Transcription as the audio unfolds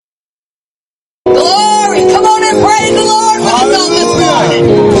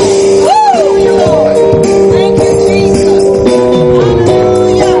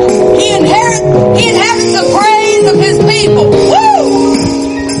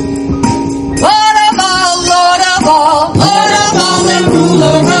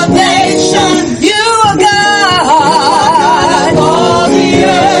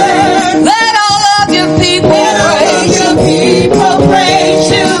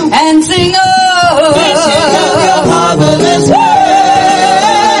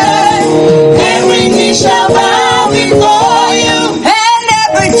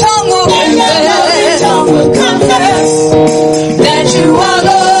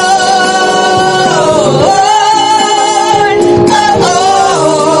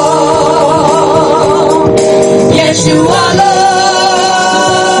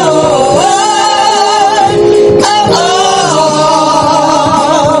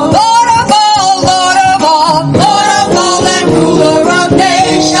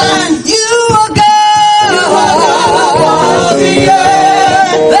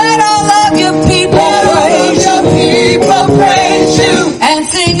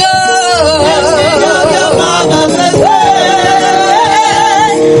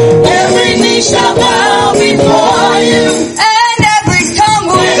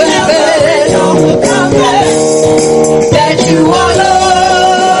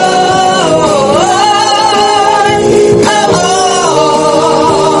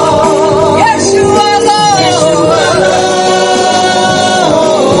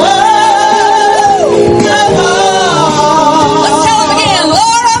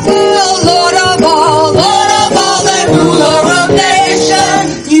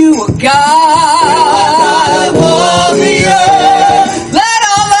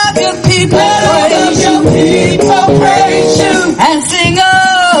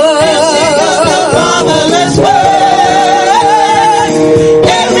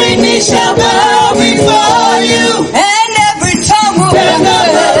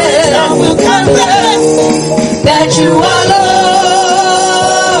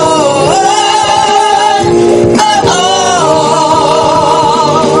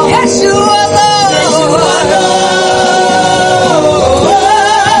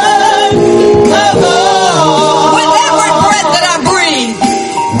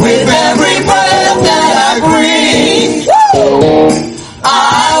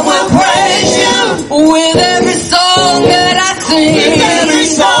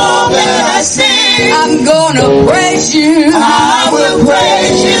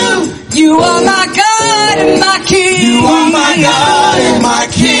my God and my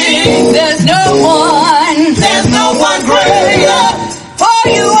King. There's no one greater. For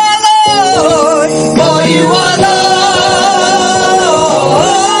you are Lord. For you are Lord.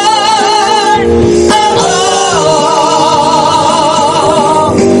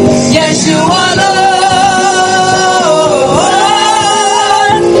 Yes, you are Lord.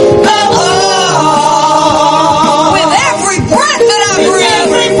 With every breath that I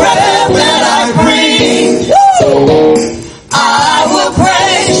breathe, I will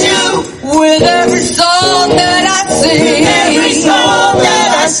praise you. With every song that I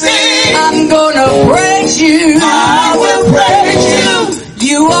sing, I'm gonna praise you. I will praise you.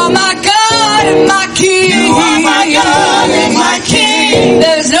 You are my God and my King. You are my God and my King.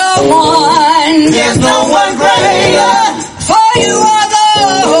 There's no one greater. For you are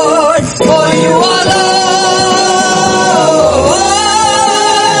Lord. For you are Lord.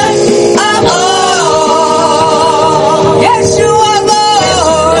 Yes, you are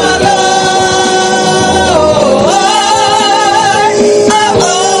Lord.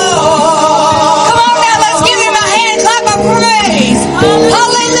 Come on now, let's give him a hand clap of praise.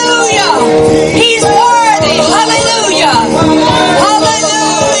 Hallelujah. He's worthy. Hallelujah.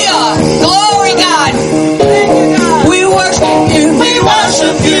 Hallelujah. Glory, God. We worship you.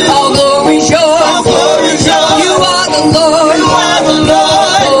 All glory's yours. You are the Lord.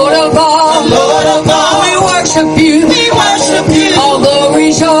 Lord of all. We worship you. All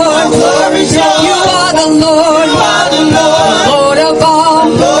glory's yours. You are the Lord. Lord of all.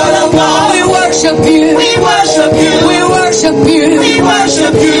 We worship you. We worship you. We worship you.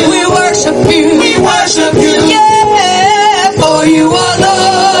 We worship you. Yeah, for you are Lord.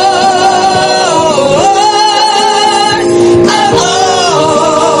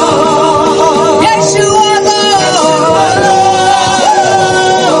 Yes, you are Lord.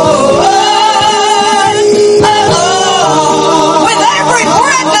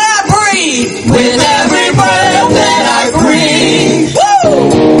 With every breath that I breathe.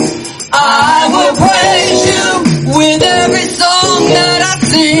 Woo! I will praise you. With every song that I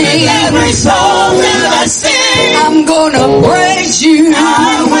sing, I'm gonna praise you.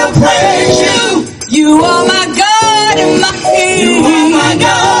 I will praise you. You are my God and my King. You are my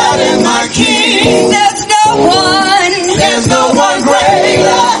God and my King. There's no one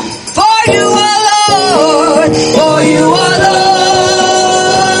greater. For you are Lord. For you are Lord.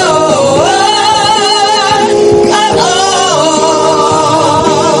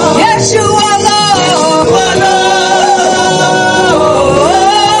 Yes, you are Lord.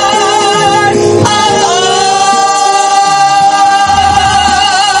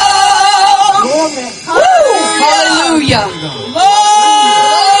 Hallelujah.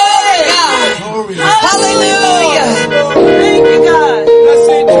 Glory God. Hallelujah. Thank you, God. Let's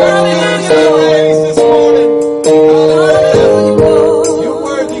say Charlie is your praise this morning. Hallelujah. You're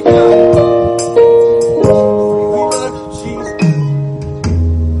worthy, God. We love you, Jesus.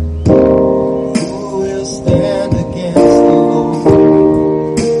 Who will stand against the Lord?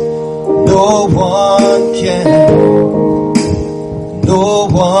 No one can. No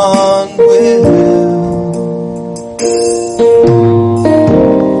one will.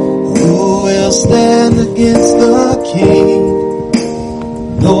 Who will stand against the King?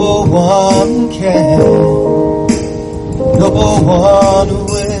 No one can. No one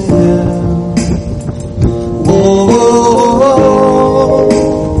will.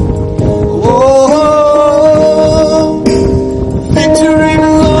 Oh, victory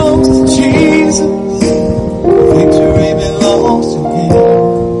belongs to Jesus. Victory belongs to Him.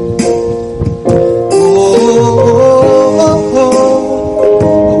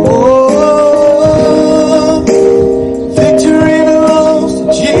 Victory belongs to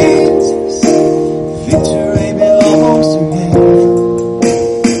Jesus. Victory belongs to Him.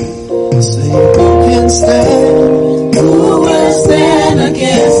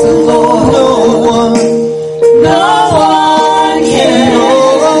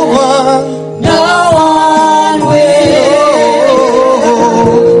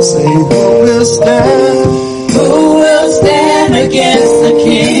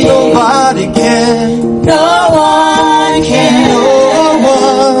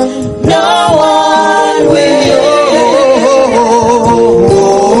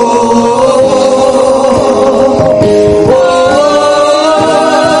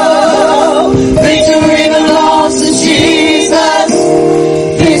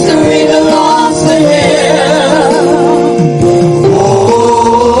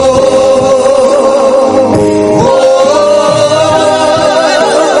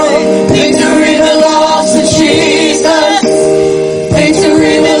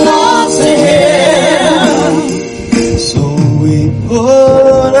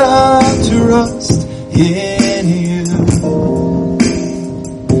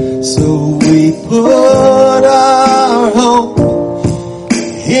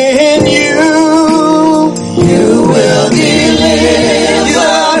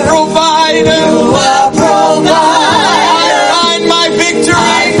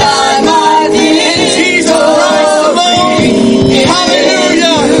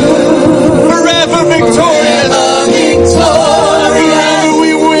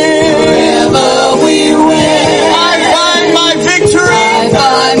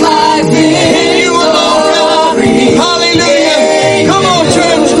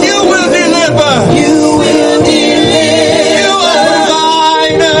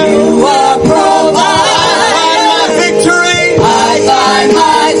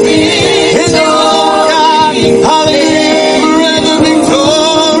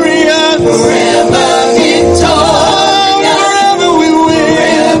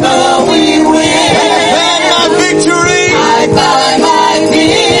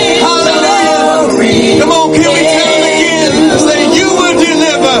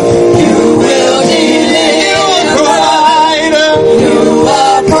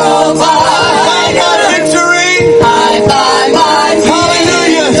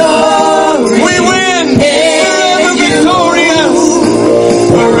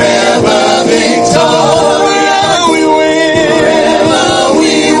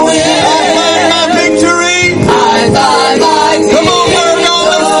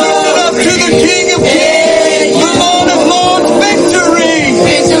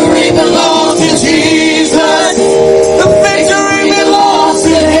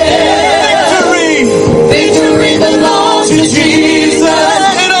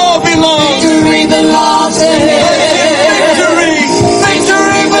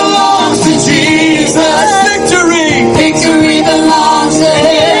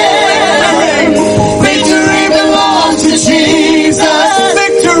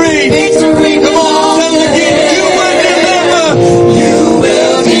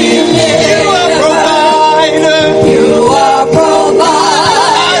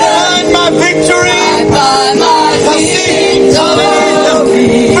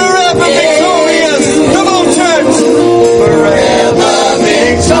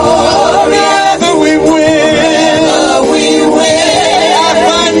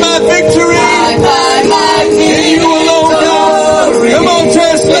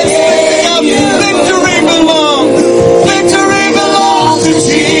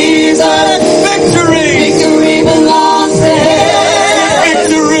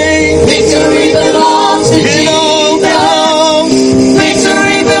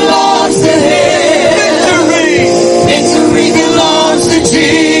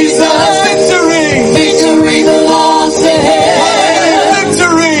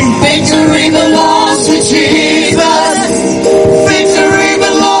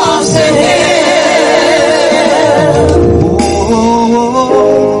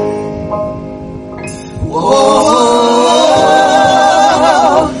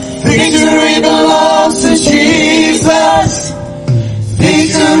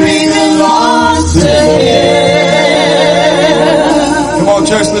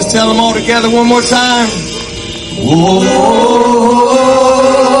 church. Let's tell them all together one more time. Whoa,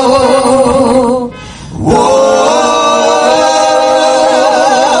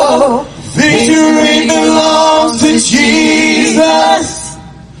 whoa. Victory belongs to Jesus.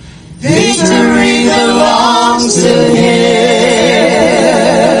 Victory belongs to Him.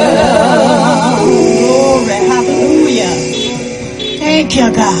 Glory, hallelujah. Thank you,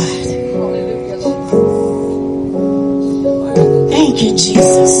 God. Thank you,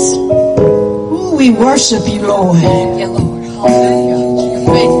 Jesus. Ooh, we worship you, Lord. Thank you, Lord. Hallelujah. You're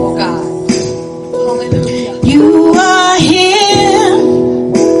faithful, God. Hallelujah. You are here,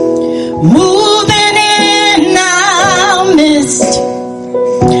 moving in our midst.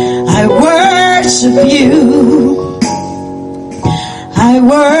 I worship you. I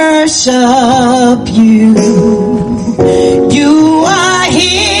worship you. You are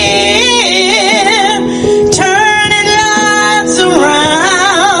here, turning lives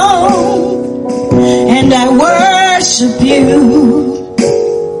around, and I worship you.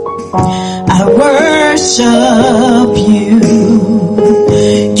 I worship you.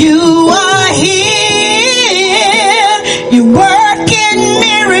 You are here, you're working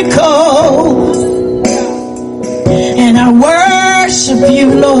miracles, and I worship you,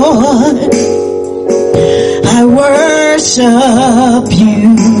 Lord. I worship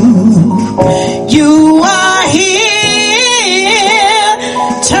you. You are here,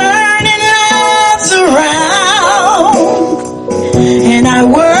 turning lives around, and I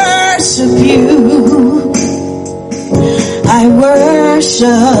worship you. I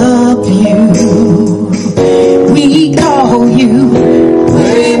worship you. We call you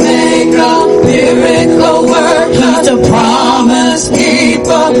Waymaker, miracle worker, He's the promise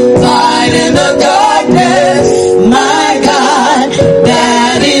keeper, light in the darkness. my God.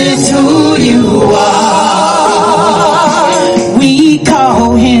 That is who you are. We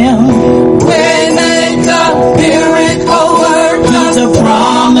call him Waymaker, miracle worker, He's a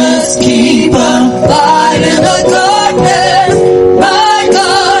promise keeper. light in the darkness. My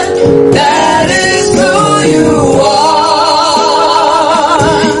God, that is who you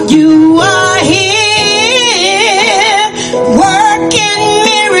are. You are here, working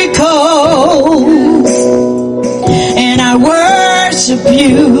miracles, and I worship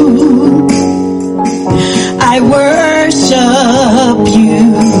you. I worship you.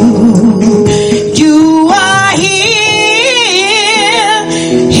 You are here,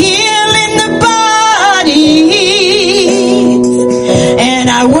 healing the bodies, and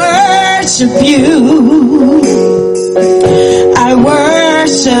I worship you. I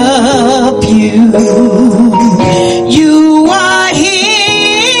worship you. You are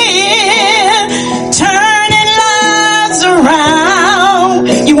here, turning lives around.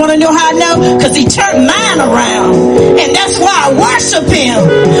 You want to know how I know? Because he turned mine around. And that's why I worship him.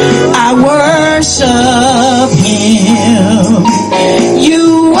 I worship him.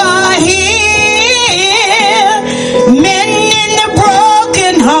 You are here, mending the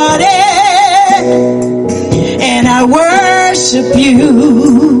brokenhearted, and I worship you.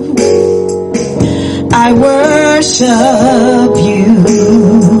 I worship you.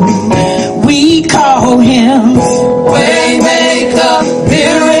 We call him Waymaker,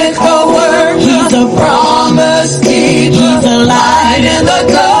 miracle worker, He's a promise keeper, He's a light in the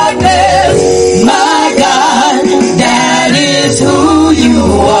darkness. my God. That is who you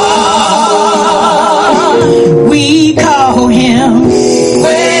are. We call him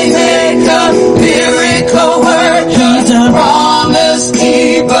Waymaker, miracle worker, He's a promise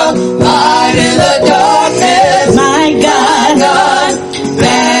keeper, light in the darkness. my God. God,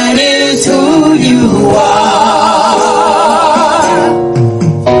 that is who you are.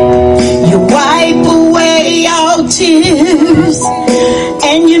 You wipe away all tears,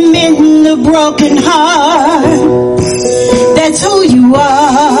 and you mend the broken heart. That's who you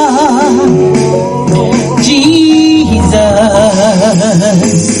are,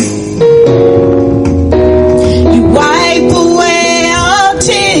 Jesus. You wipe away all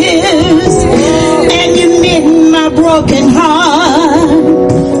tears, and you mend my broken heart.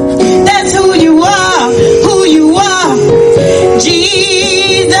 That's who you are,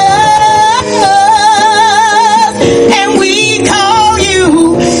 Jesus. And we call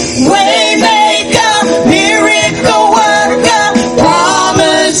you Waymaker,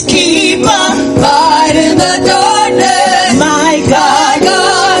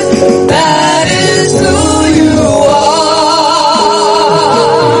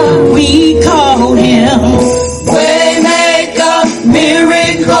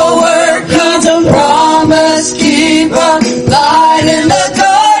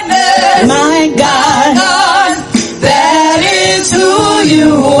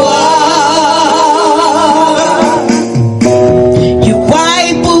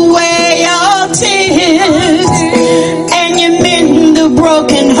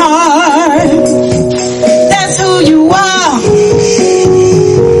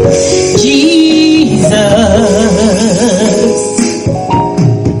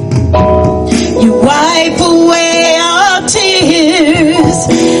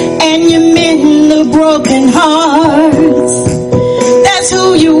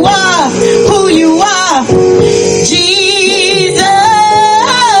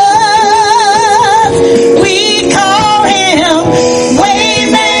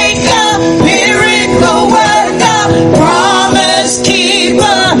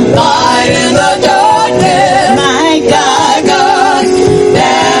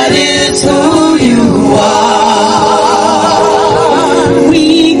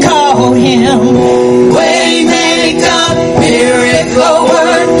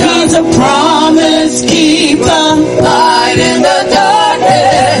 promise keeper, light in the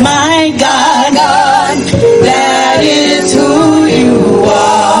darkness. my God, That is who you are.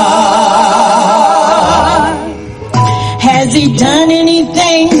 has He done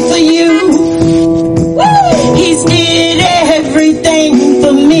anything for you? He's did everything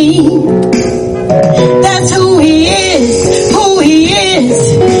for me. That's who He is,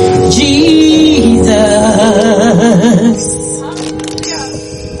 Jesus.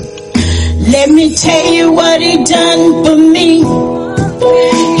 Let me tell you what He done for me.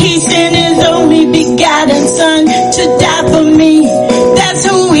 He sent His only begotten Son to die for me. That's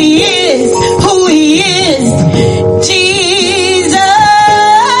who He is, Jesus.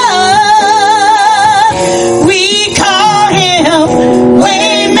 We call Him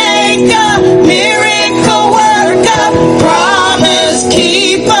Waymaker, miracle worker, promise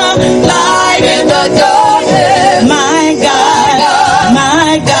keeper, light in the darkness. My God,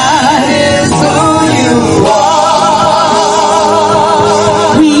 Is who you are.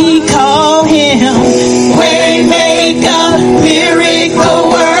 we call Him Waymaker, miracle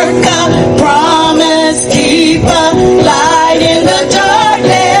worker, promise keeper, light in the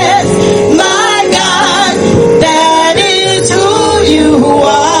darkness. My God, that is who you are.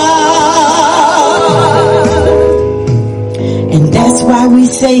 And that's why we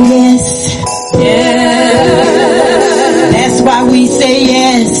say yes. That's why we say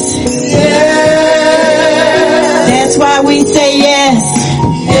yes. That's why we say yes.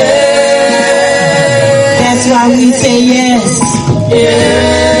 That's why we say yes.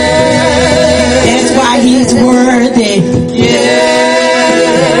 That's why He's worthy.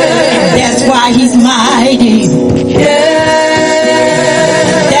 That's why He's mighty.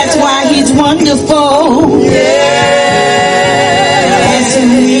 That's why He's wonderful. That's who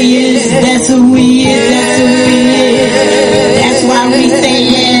He is. That's who He is. That's who He is. That's why we say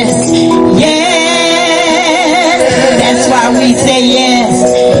yes. Yes. That's why we say yes.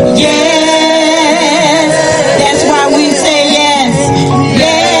 Yes. That's why we say yes.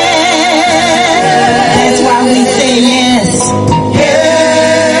 Yes. That's why we say yes.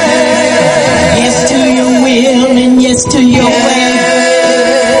 Yes to your will and yes to your way.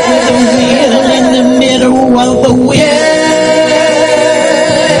 With the will in the middle of the will.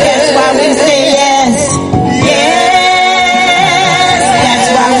 That's why we say yes. Yes. That's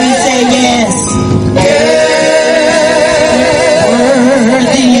why we say yes.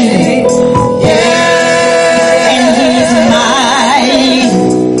 Worthy. And He's mighty.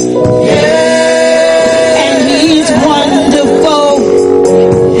 And He's wonderful.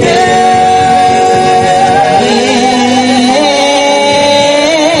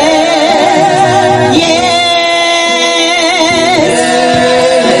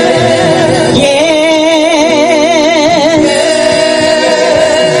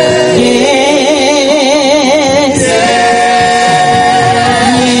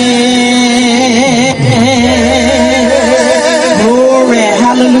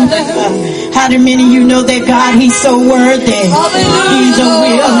 How many of you know that God, He's so worthy? He's a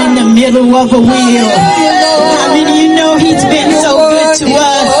wheel in the middle of a wheel. How many of you know He's been so good to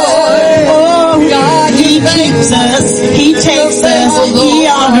us? Oh, God, He keeps us. He takes us. He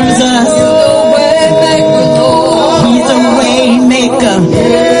honors us. He's a way maker.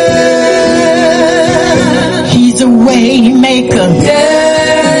 He's a way maker.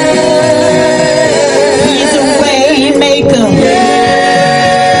 He's a way maker.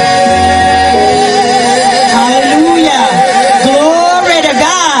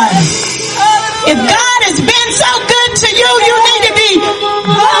 If God has been so good to you, you need to be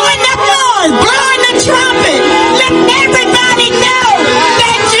blowing the horn, blowing the trumpet, letting everybody know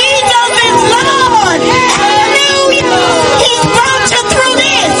that Jesus is Lord. Hallelujah. He's brought you through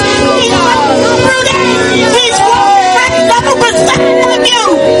this. He's brought you through that. He's walked right over beside you.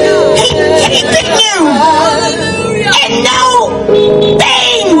 He's keeping you. And no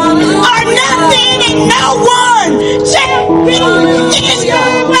thing or nothing and no one shall be in your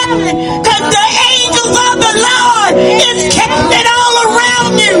way. Because the angels of the Lord is camping all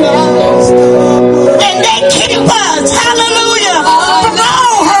around you. And they keep us, hallelujah, from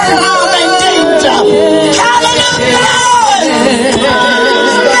all hurt, harm, and danger. Hallelujah, Lord.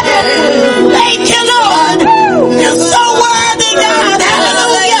 Thank you, Lord. You're so worthy, God.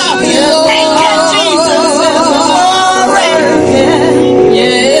 Hallelujah. Thank you, Jesus. Glory.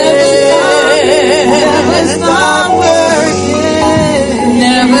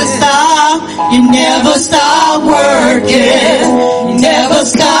 Never stop. You never stop working. You never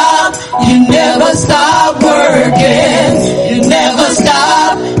stop. You never stop working. You never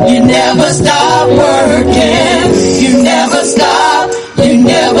stop. You never stop working. You never stop. You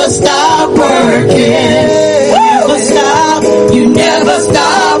never stop. Never stop. You never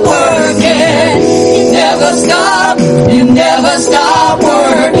stop working. You never stop. You never stop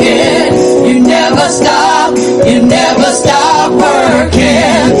working. You never stop. You never stop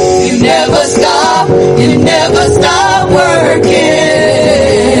working. You never stop. You never stop working.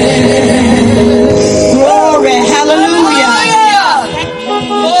 Glory.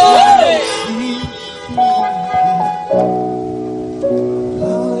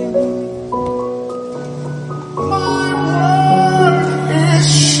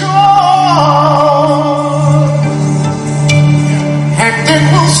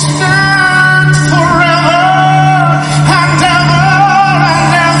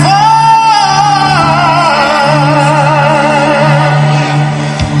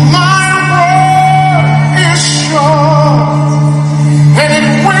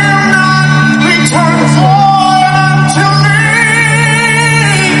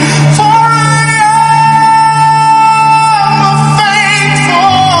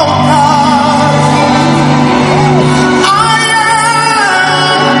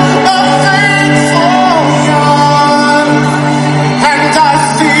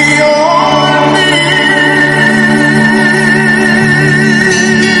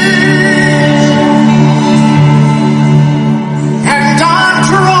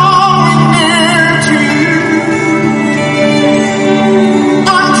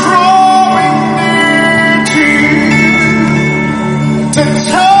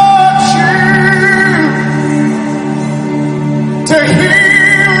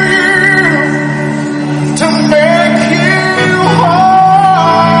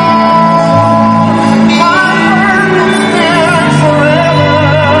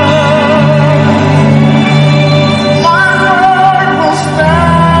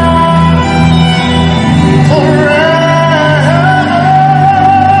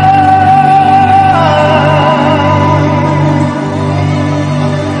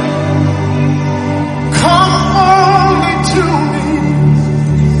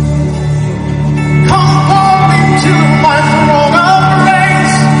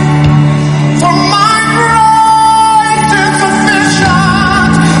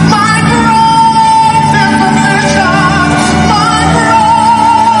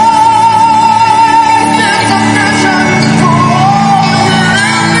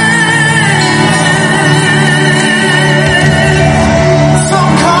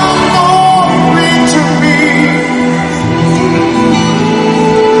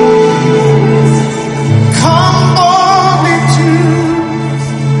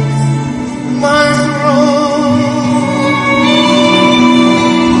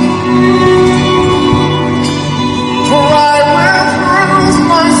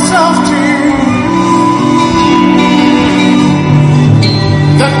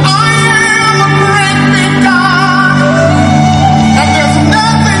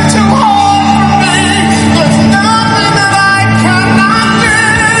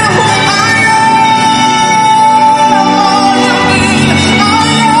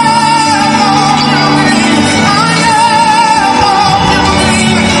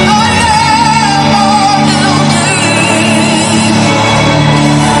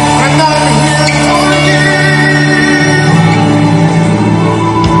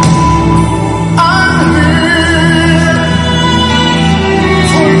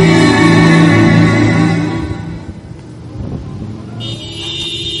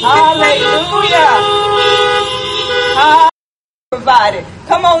 Hallelujah. Provided.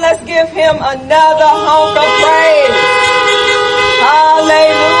 Come on, let's give him another honk of praise.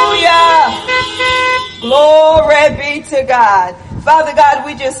 Hallelujah. Glory be to God. Father God,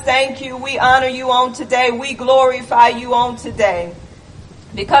 we just thank you. We honor you on today. We glorify you on today.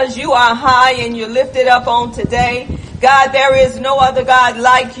 Because you are high and you're lifted up on today. God, there is no other God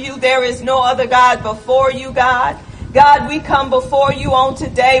like you. There is no other God before you, God. God, we come before you on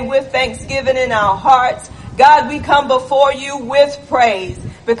today with thanksgiving in our hearts. God, we come before you with praise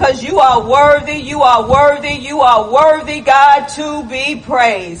because you are worthy, you are worthy, you are worthy, God, to be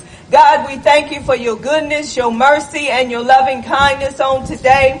praised. God, we thank you for your goodness, your mercy, and your loving kindness on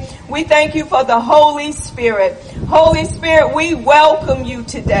today. We thank you for the Holy Spirit. Holy Spirit, we welcome you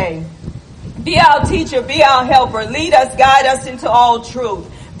today. Be our teacher, be our helper. Lead us, guide us into all truth.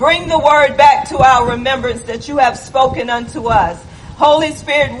 Bring the word back to our remembrance that you have spoken unto us. Holy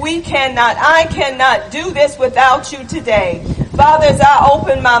Spirit, I cannot do this without you today. Father, as I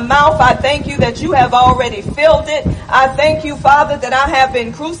open my mouth, I thank you that you have already filled it. I thank you, Father, that I have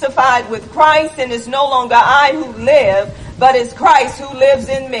been crucified with Christ and it's no longer I who live, but it's Christ who lives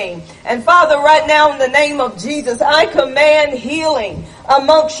in me. And Father, right now in the name of Jesus, I command healing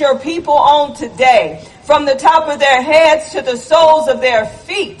amongst your people on today, from the top of their heads to the soles of their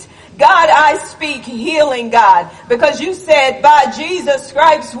feet. God, I speak healing, God, because you said by Jesus'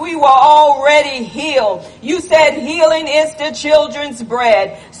 stripes we were already healed. You said healing is the children's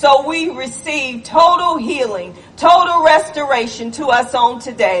bread. So we receive total healing, total restoration to us on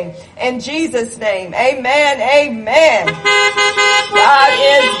today. In Jesus' name, amen, amen. God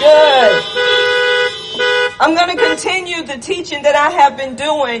is good. I'm going to continue the teaching that I have been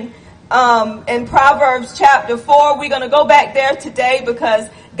doing in Proverbs chapter 4. We're going to go back there today because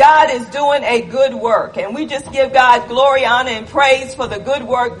God is doing a good work, and we just give God glory, honor, and praise for the good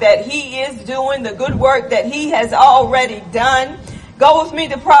work that he is doing, the good work that he has already done. Go with me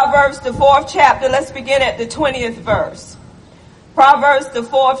to Proverbs, the 4th chapter. Let's begin at the 20th verse. Proverbs, the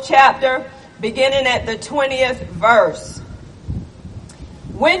 4th chapter, beginning at the 20th verse.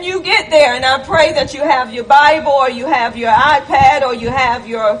 When you get there, and I pray that you have your Bible, or you have your iPad, or you have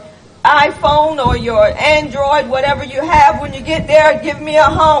your iPhone or your Android, whatever you have, when you get there, give me a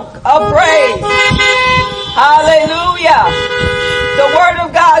honk of praise. Hallelujah. The word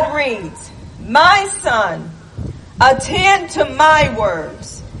of God reads, My son, attend to my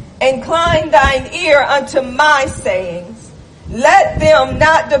words, incline thine ear unto my sayings. Let them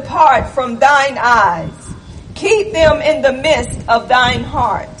not depart from thine eyes. Keep them in the midst of thine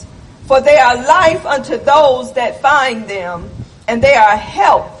heart. For they are life unto those that find them, and they are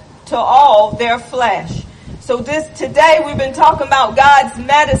health to all their flesh. So today we've been talking about God's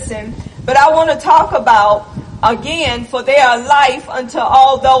medicine, but I want to talk about again, for they are life unto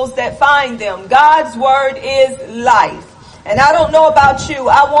all those that find them. God's word is life. And I don't know about you,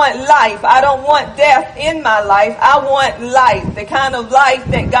 I want life. I don't want death in my life. I want life. The kind of life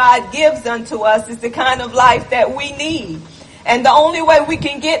that God gives unto us is the kind of life that we need. And the only way we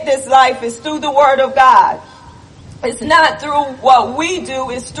can get this life is through the word of God. It's not through what we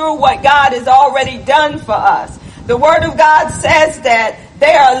do, it's through what God has already done for us. The word of God says that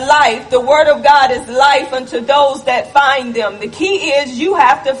they are life. The word of God is life unto those that find them. The key is you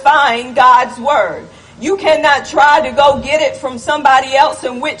have to find God's word. You cannot try to go get it from somebody else,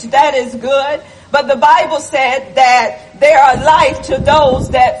 in which that is good. But the Bible said that they are life to those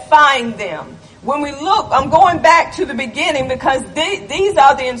that find them. When we look, I'm going back to the beginning because these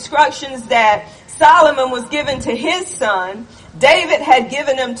are the instructions that Solomon was given to his son. David had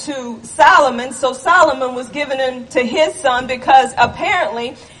given them to Solomon, so Solomon was giving them to his son because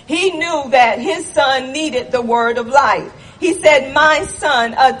apparently he knew that his son needed the word of life. He said, my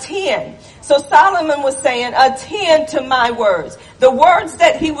son, attend. So Solomon was saying, attend to my words. The words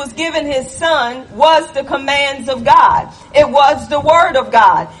that he was giving his son was the commands of God. It was the word of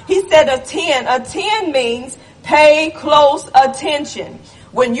God. He said, attend. Attend means pay close attention.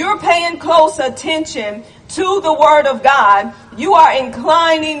 When you're paying close attention to the word of God, you are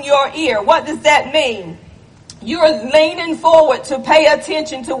inclining your ear. What does that mean? You're leaning forward to pay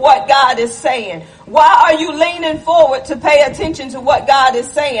attention to what God is saying. Why are you leaning forward to pay attention to what God is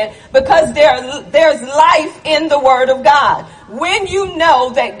saying? Because there's life in the word of God. When you know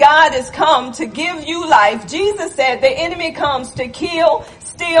that God has come to give you life, Jesus said the enemy comes to kill,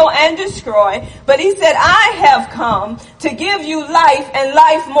 steal, and destroy. But he said, I have come to give you life and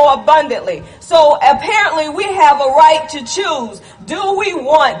life more abundantly. So apparently we have a right to choose. Do we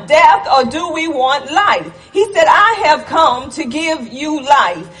want death or do we want life? He said, I have come to give you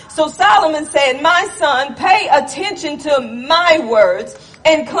life. So Solomon said, my son, pay attention to my words.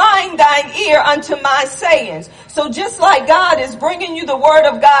 Incline thine ear unto my sayings. So just like God is bringing you the word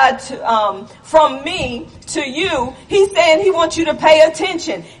of God from me to you, he's saying he wants you to pay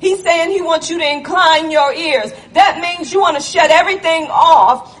attention. He's saying he wants you to incline your ears. That means you want to shut everything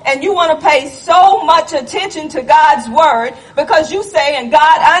off and you want to pay so much attention to God's word because you saying, God,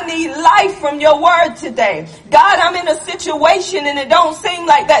 I need life from your word today. God, I'm in a situation and it don't seem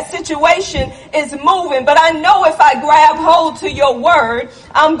like that situation is moving, but I know if I grab hold to your word,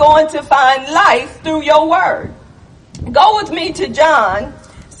 I'm going to find life through your word. Go with me to John,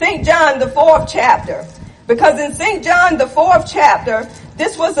 St. John, the 4th chapter. Because in St. John, the 4th chapter,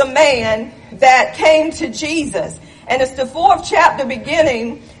 this was a man that came to Jesus. And it's the 4th chapter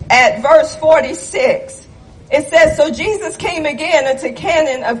beginning at verse 46. It says, so Jesus came again unto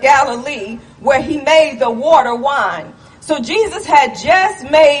Cana of Galilee, where he made the water wine. So Jesus had just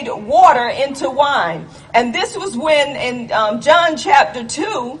made water into wine. And this was when in John chapter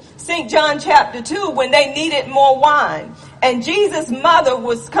 2, St. John chapter 2, when they needed more wine. and Jesus' mother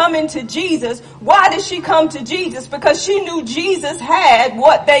was coming to Jesus. Why did she come to Jesus? Because she knew Jesus had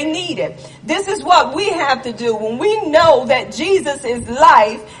what they needed. This is what we have to do. When we know that Jesus is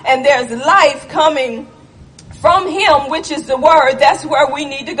life and there's life coming from him, which is the word, that's where we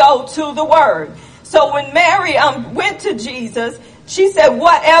need to go, to the word. So when Mary went to Jesus, she said,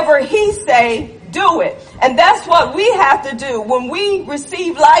 whatever he say, do it. And that's what we have to do. When we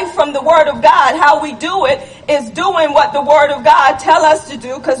receive life from the word of God, how we do it is doing what the word of God tell us to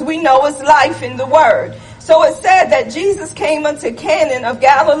do, because we know it's life in the word. So it said that Jesus came unto Cana of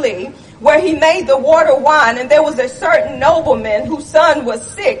Galilee, where he made the water wine, and there was a certain nobleman whose son was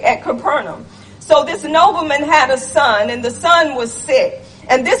sick at Capernaum. So this nobleman had a son, and the son was sick.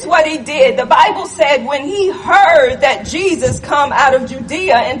 And this is what he did. The Bible said when he heard that Jesus come out of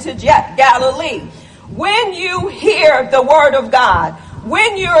Judea into Galilee, when you hear the word of God,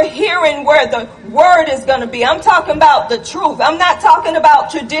 when you're hearing where the word is going to be, I'm talking about the truth. I'm not talking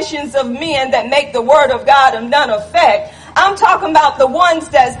about traditions of men that make the word of God of none effect. I'm talking about the ones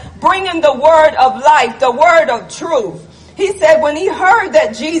that's bringing the word of life, the word of truth. He said when he heard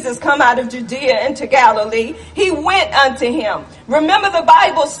that Jesus come out of Judea into Galilee, he went unto him. Remember, the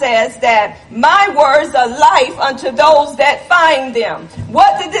Bible says that my words are life unto those that find them.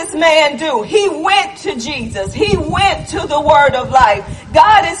 What did this man do? He went to Jesus. He went to the word of life.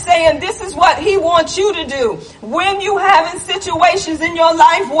 God is saying this is what he wants you to do. When you having situations in your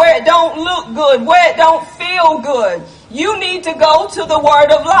life where it don't look good, where it don't feel good, you need to go to the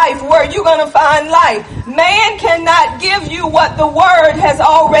word of life where you're going to find life. Man cannot give you what the word has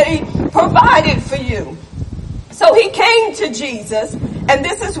already provided for you. So he came to Jesus, and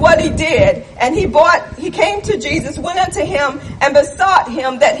this is what he did. And he came to Jesus, went unto him, and besought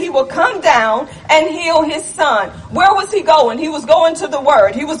him that he will come down and heal his son. Where was he going? He was going to the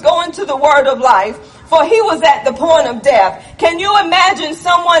word. He was going to the word of life, for he was at the point of death. Can you imagine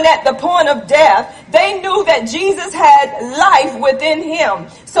someone at the point of death? They knew that Jesus had life within him.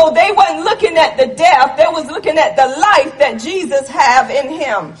 So they weren't looking at the death. They was looking at the life that Jesus have in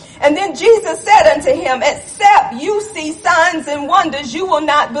him. And then Jesus said unto him, except you see signs and wonders, you will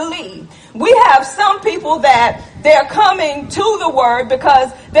not believe. We have some people that they're coming to the word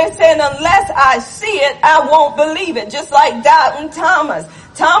because they're saying, unless I see it, I won't believe it. Just like doubting Thomas.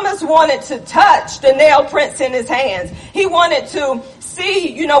 Thomas wanted to touch the nail prints in his hands. He wanted to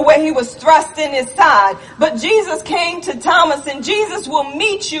see, where he was thrust in his side. But Jesus came to Thomas, and Jesus will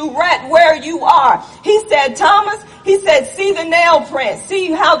meet you right where you are. He said, Thomas, he said, see the nail prints.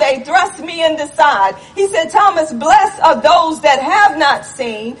 See how they thrust me in the side. He said, Thomas, blessed are those that have not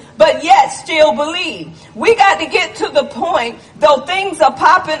seen, but yet still believe. We got to get to the point, though things are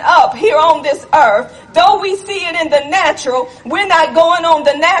popping up here on this earth, though we see it in the natural, we're not going on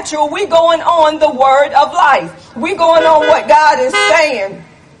the natural. We're going on the word of life. We're going on what God is saying.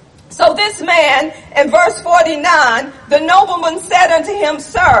 So this man, in verse 49, the nobleman said unto him,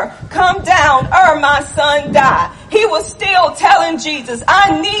 Sir, come down, ere my son die. He was still telling Jesus,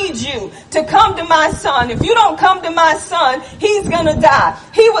 I need you to come to my son. If you don't come to my son, he's going to die.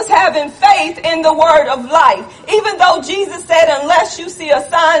 He was having faith in the word of life. Even though Jesus said, unless you see a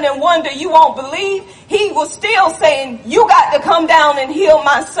sign and wonder, you won't believe, he was still saying, you got to come down and heal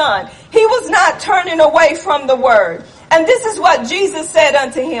my son. He was not turning away from the word. And this is what Jesus said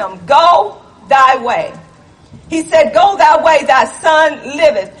unto him, go thy way. He said, go thy way, thy son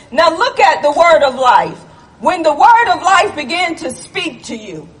liveth. Now look at the word of life. When the word of life began to speak to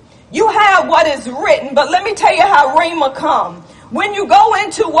you, you have what is written, but let me tell you how Rhema come. When you go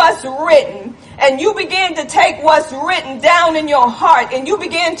into what's written and you begin to take what's written down in your heart and you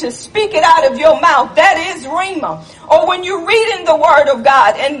begin to speak it out of your mouth, that is Rhema. Or when you're reading the word of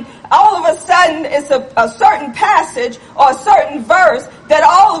God and all of a sudden it's a certain passage or a certain verse that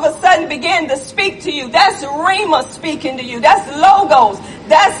all of a sudden begin to speak to you. That's Rhema speaking to you. That's logos.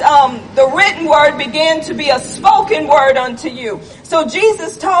 That's the written word began to be a spoken word unto you. So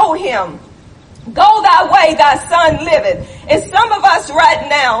Jesus told him, go thy way, thy son liveth. And some of us right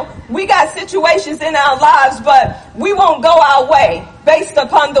now, we got situations in our lives, but we won't go our way based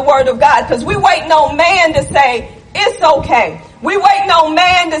upon the word of God because we waiting on man to say, it's okay. We waiting on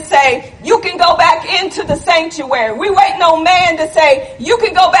man to say, you can go back into the sanctuary. We waiting on man to say, you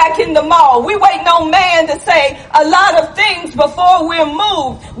can go back in the mall. We waiting on man to say a lot of things before we're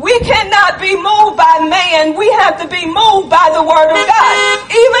moved. We cannot be moved by man. We have to be moved by the word of God.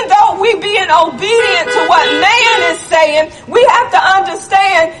 Even though we being obedient to what man is saying, we have to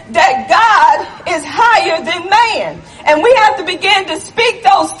understand that God is higher than man. And we have to begin to speak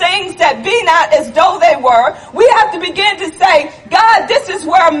those things that be not as though they were. We have to begin to say, God, this is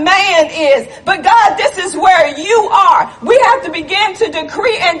where man is. But God, this is where you are. We have to begin to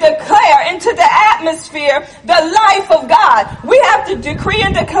decree and declare into the atmosphere the life of God. We have to decree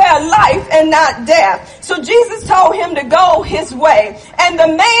and declare life and not death. So Jesus told him to go his way. And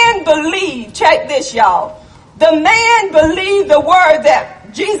the man believed. Check this, y'all. The man believed the word that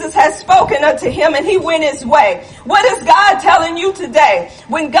Jesus has spoken unto him, and he went his way. What is God telling you today?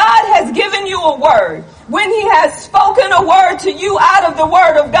 When God has given you a word, when he has spoken a word to you out of the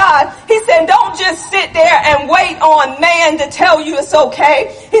word of God, he said, don't just sit there and wait on man to tell you it's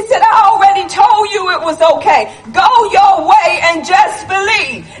okay. He said, I already told you it was okay. Go your way and just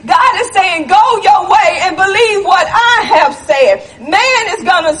believe. God is saying, go your way and believe what I have said. Man is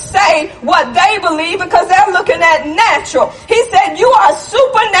going to say what they believe because they're looking at natural. He said, you are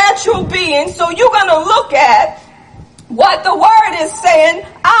supernatural beings, so you're going to look at what the word is saying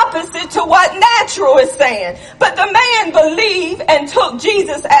opposite to what natural is saying. But the man believed and took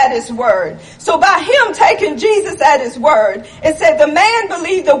Jesus at his word. So by him taking Jesus at his word, it said the man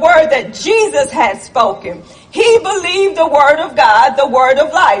believed the word that Jesus had spoken. He believed the word of God, the word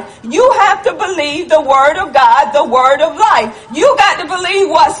of life. You have to believe the word of God, the word of life. You got to believe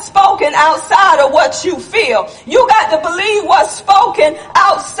what's spoken outside of what you feel. You got to believe what's spoken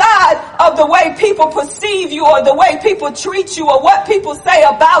outside of the way people perceive you or the way people treat you or what people say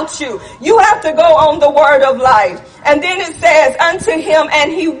about you. You have to go on the word of life. And then it says, unto him,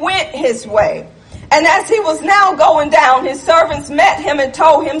 and he went his way. And as he was now going down, his servants met him and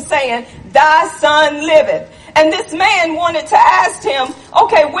told him, saying, thy son liveth. And this man wanted to ask him,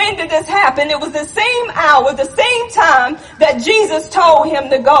 okay, when did this happen? It was the same hour, the same time that Jesus told him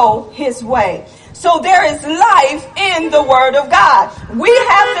to go his way. So there is life in the word of God. We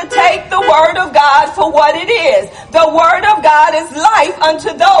have to take the word of God for what it is. The word of God is life unto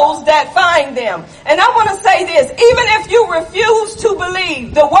those that find them. And I want to say this, even if you refuse to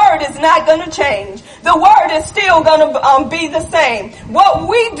believe, the word is not going to change. The word is still going to be the same. What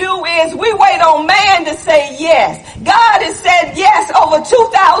we do is we wait on man to say yes. God has said yes over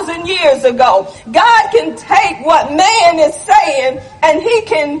 2,000 years ago. God can take what man is saying and he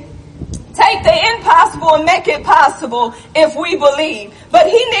can take the impossible and make it possible if we believe. But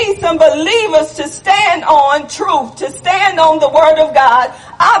he needs some believers to stand on truth, to stand on the word of God,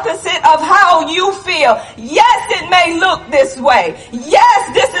 opposite of how you feel. Yes, it may look this way.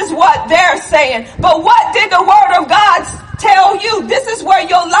 Yes, this is what they're saying. But what did the word of God tell you? This is where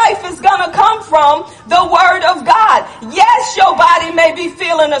your life is going to come from, the word of God. Yes, your body may be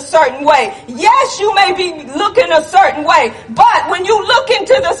feeling a certain way. Yes, you may be looking a certain way. But when you look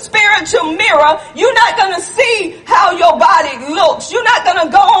into the spiritual mirror, you're not going to see how your body looks. You're not going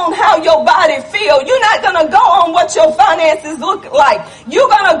to go on how your body feels. You're not going to go on what your finances look like. You're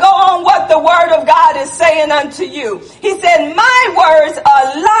going to go on what the word of God is saying unto you. He said, my words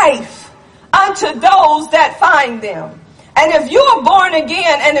are life unto those that find them. And if you are born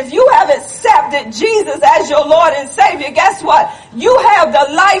again and if you have accepted Jesus as your Lord and Savior, guess what? You have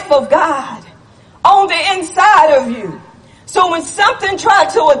the life of God on the inside of you. So when something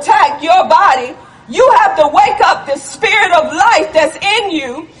tries to attack your body, you have to wake up the spirit of life that's in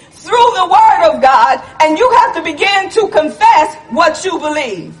you through the word of God, and you have to begin to confess what you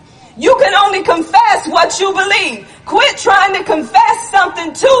believe. You can only confess what you believe. Quit trying to confess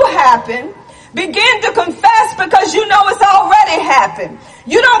something to happen. Begin to confess because you know it's already happened.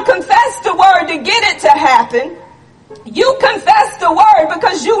 You don't confess the word to get it to happen. You confess the word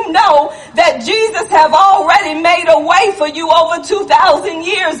because you know that Jesus have already made a way for you over 2,000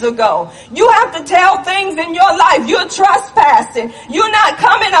 years ago. You have to tell things in your life. You're trespassing. You're not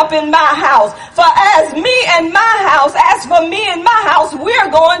coming up in my house. For as me and my house, as for me and my house,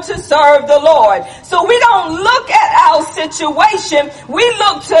 we're going to serve the Lord. So we don't look at our situation. We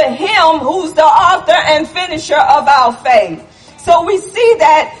look to him who's the author and finisher of our faith. So we see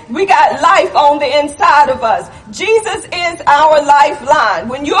that we got life on the inside of us. Jesus is our lifeline.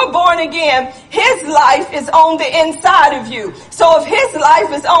 When you're born again, his life is on the inside of you. So if his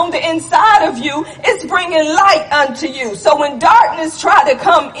life is on the inside of you, it's bringing light unto you. So when darkness try to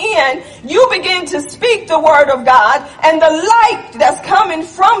come in, you begin to speak the word of God, and the light that's coming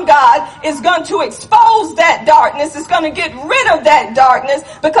from God is going to expose that darkness. It's going to get rid of that darkness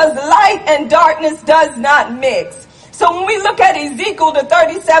because light and darkness does not mix. So when we look at Ezekiel, the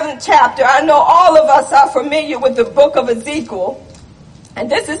 37th chapter, I know all of us are familiar with the book of Ezekiel.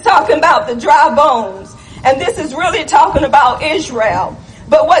 And this is talking about the dry bones. And this is really talking about Israel.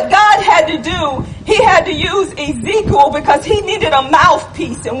 But what God had to do He had to use Ezekiel because he needed a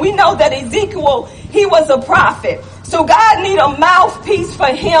mouthpiece. And we know that Ezekiel, he was a prophet. So God needed a mouthpiece for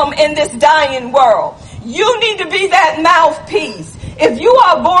him in this dying world. You need to be that mouthpiece. If you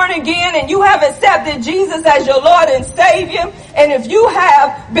are born again and you have accepted Jesus as your Lord and Savior, and if you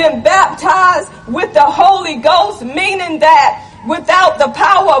have been baptized with the Holy Ghost, meaning that without the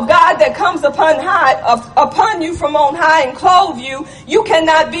power of God that comes upon you from on high and clothe you, you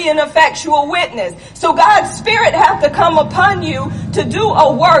cannot be an effectual witness. So God's Spirit has to come upon you to do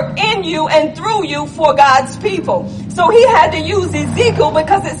a work in you and through you for God's people. So he had to use Ezekiel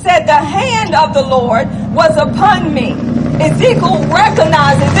because it said the hand of the Lord was upon me. Ezekiel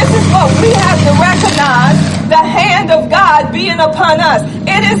recognizes, this is what we have to recognize, the hand of God being upon us.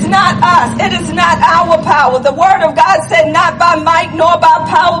 It is not us. It is not our power. The word of God said not by might nor by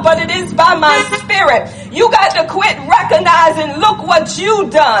power, but it is by my Spirit. You got to quit recognizing, look what you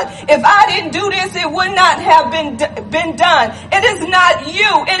done. If I didn't do this, it would not have been done. It is not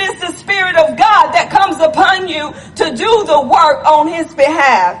you. It is the Spirit of God that comes upon you to do the work on his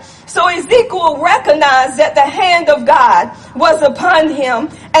behalf. So Ezekiel recognized that the hand of God was upon him,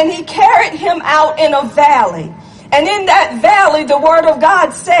 and he carried him out in a valley. And in that valley, the word of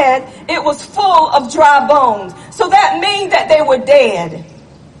God said it was full of dry bones. So that means that they were dead.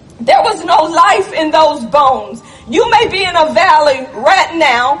 There was no life in those bones. You may be in a valley right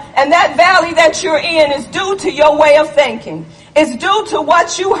now, and that valley that you're in is due to your way of thinking. It's due to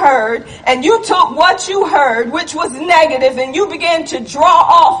what you heard, and you took what you heard, which was negative, and you began to draw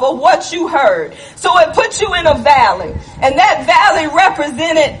off of what you heard. So it put you in a valley, and that valley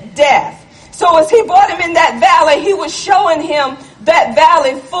represented death. So as he brought him in that valley, he was showing him that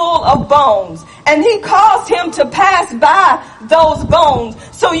valley full of bones, and he caused him to pass by those bones.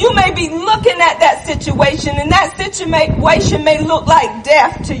 So you may be looking at that situation, and that situation may look like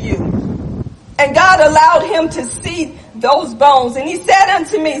death to you. And God allowed him to see those bones. And he said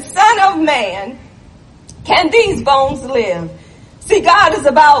unto me, Son of man, can these bones live? See, God is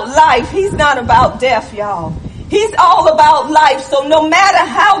about life. He's not about death, y'all. He's all about life. So no matter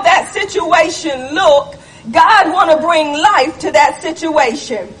how that situation look, God want to bring life to that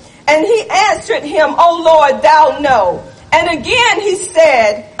situation. And he answered him, O Lord, thou know. And again he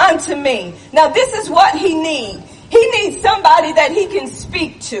said unto me, now this is what he needs. He needs somebody that he can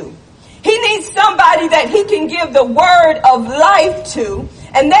speak to. He needs somebody that he can give the word of life to,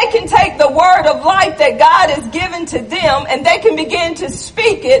 and they can take the word of life that God has given to them, and they can begin to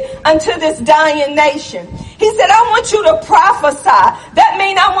speak it unto this dying nation. He said, I want you to prophesy. That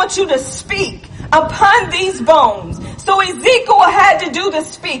means I want you to speak upon these bones. So Ezekiel had to do the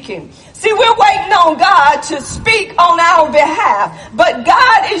speaking. See, we're waiting on God to speak on our behalf, but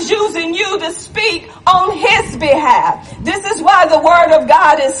God is using you to speak on his behalf. This is why the word of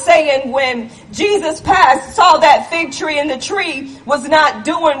God is saying when Jesus passed, saw that fig tree, and the tree was not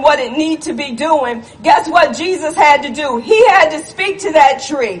doing what it needed to be doing. Guess what Jesus had to do? He had to speak to that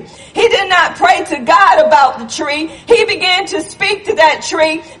tree. He did not pray to God about the tree. He began to speak to that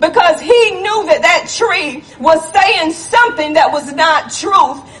tree because he knew that that tree was saying something that was not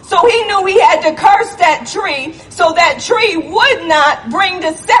truth. So he knew he had to curse that tree so that tree would not bring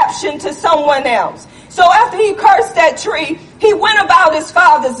deception to someone else. So after he cursed that tree, he went about his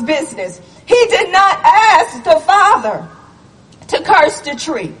father's business. He did not ask the father to curse the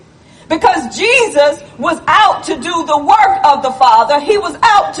tree because Jesus was out to do the work of the Father. He was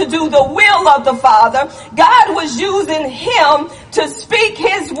out to do the will of the Father. God was using him to speak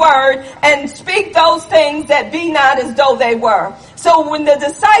his word and speak those things that be not as though they were. So when the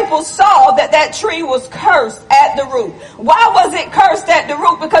disciples saw that that tree was cursed at the root, why was it cursed at the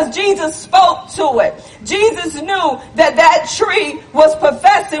root? Because Jesus spoke to it. Jesus knew that that tree was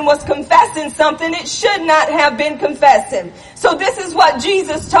confessing something it should not have been confessing. So this is what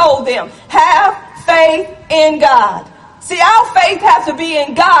Jesus told them. Have faith in God. See, our faith has to be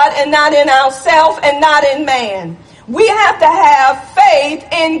in God and not in ourselves and not in man. We have to have faith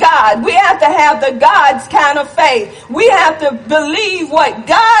in God. We have to have the God's kind of faith. We have to believe what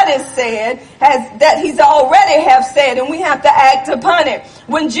God has said, that he's already have said, and we have to act upon it.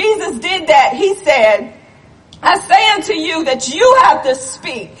 When Jesus did that, he said, I say unto you that you have to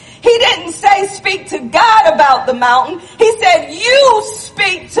speak. He didn't say speak to God about the mountain. He said you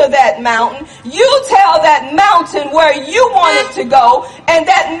speak to that mountain. You tell that mountain where you want it to go, and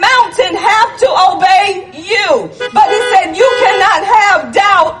that mountain have to obey you. But he said you cannot have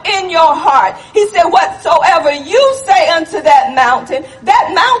doubt in your heart. He said whatsoever you say unto that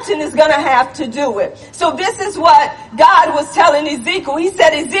mountain is going to have to do it. So this is what God was telling Ezekiel. He said,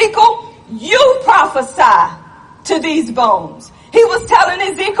 Ezekiel, you prophesy to these bones. He was telling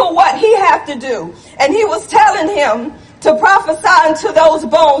Ezekiel what he had to do. And he was telling him to prophesy unto those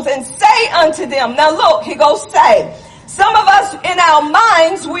bones and say unto them. Now look, he goes say. Some of us in our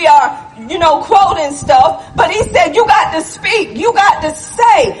minds, we are, quoting stuff, but he said you got to speak, you got to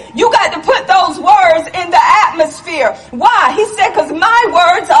say, you got to put those words in the atmosphere. Why? He said, because my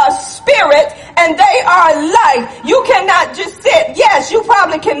words are spirit and they are life. You cannot just sit. Yes, you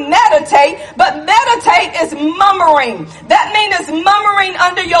probably can meditate, but meditate is murmuring. That means it's murmuring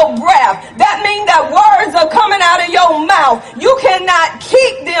under your breath. That means that words are coming out of your mouth. You cannot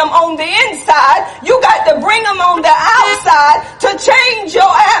keep them on the inside. You got to bring them on the outside to change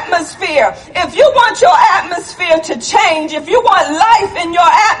your atmosphere. If you want your atmosphere to change, if you want life in your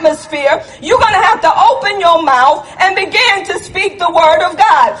atmosphere, you're going to have to open your mouth and begin to speak the word of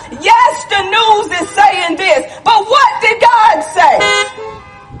God. Yes, the news is saying this, but what did God say?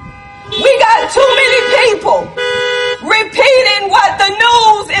 We got too many people repeating what the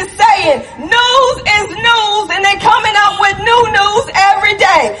news is saying. News is news, and they're coming up with new news every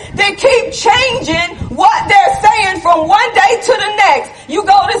day. They keep changing what they're saying from one day to the next. You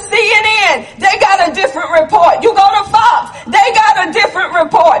go to CNN, they got a different report. You go to Fox, they got a different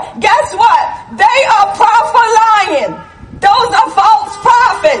report. Guess what? They are prophet-lying. Those are false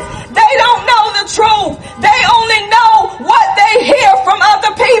prophets. They don't know the truth. They only know what they hear from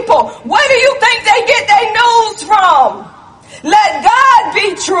other people. Where do you think they get their news from? Let God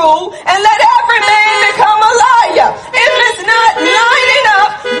be true and let every man become a liar. If it's not lining up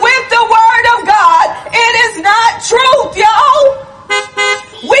with the word of God, it is not truth, y'all.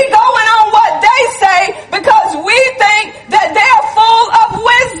 We going on what they say because we think that they're full of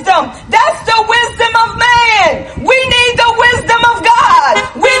wisdom. That's the wisdom of man. We need the wisdom of God.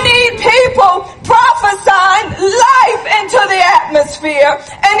 We need people prophesying life into the atmosphere,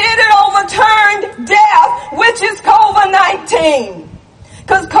 and it overturned death, which is COVID-19.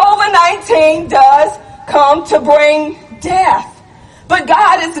 Because COVID-19 does come to bring death. But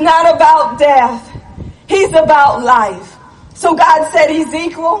God is not about death. He's about life. So God said,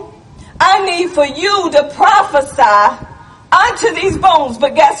 Ezekiel, I need for you to prophesy unto these bones.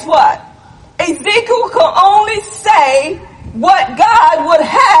 But guess what? Ezekiel could only say what God would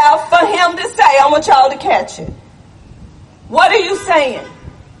have for him to say. I want y'all to catch it. What are you saying?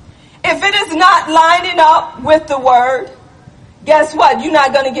 If it is not lining up with the word, guess what? You're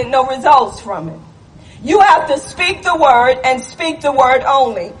not going to get no results from it. You have to speak the word and speak the word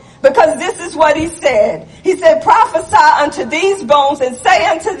only. Because this is what he said. He said, prophesy unto these bones and say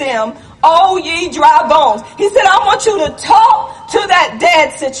unto them, O ye dry bones. He said, I want you to talk to that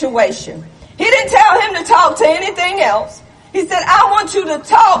dead situation. He didn't tell him to talk to anything else. He said, I want you to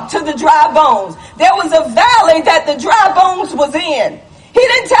talk to the dry bones. There was a valley that the dry bones was in. He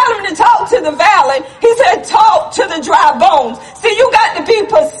didn't tell him to talk to the valley. He said, talk to the dry bones. See, you got to be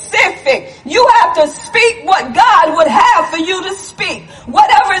specific. You have to speak what God would have for you to speak.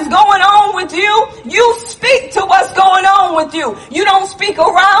 Whatever is going on with you, you speak to what's going on with you. You don't speak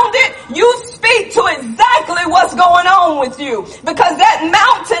around it. You speak to exactly what's going on with you. Because that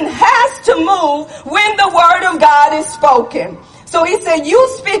mountain has to move when the word of God is spoken. So he said, you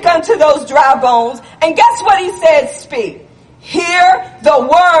speak unto those dry bones. And guess what he said, speak. Hear the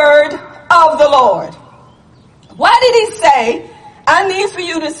word of the Lord. Why did he say, I need for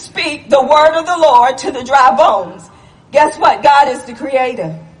you to speak the word of the Lord to the dry bones? Guess what? God is the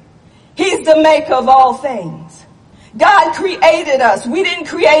creator. He's the maker of all things. God created us. We didn't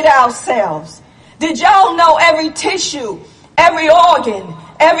create ourselves. Did y'all know every tissue, every organ,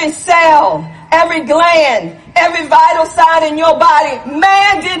 every cell, every gland, every vital sign in your body,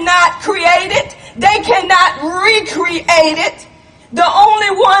 man did not create it. They cannot recreate it. The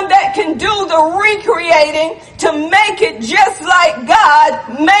only one that can do the recreating to make it just like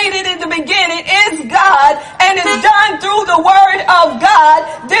God made it in the beginning is God, and it's done through the word of God.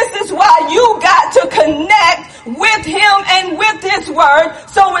 This is why you got to connect with him and with his word.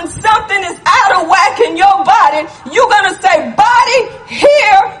 So when something is out of whack in your body, you're going to say, body,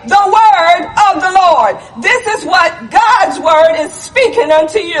 hear the word of the Lord. This is what God's word is speaking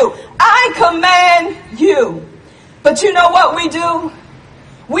unto you. I command you. But you know what we do?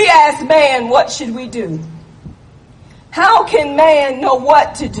 We ask man, what should we do? How can man know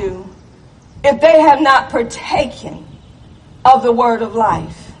what to do if they have not partaken of the word of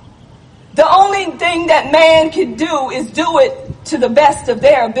life? The only thing that man can do is do it to the best of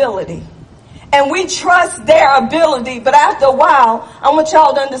their ability. And we trust their ability, but after a while, I want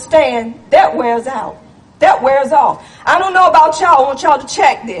y'all to understand, that wears out. That wears off. I don't know about y'all. I want y'all to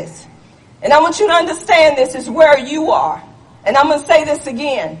check this. And I want you to understand this is where you are. And I'm going to say this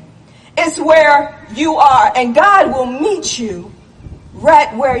again. It's where you are. And God will meet you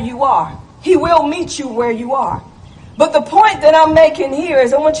right where you are. He will meet you where you are. But the point that I'm making here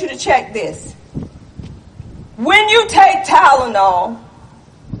is I want you to check this. When you take Tylenol,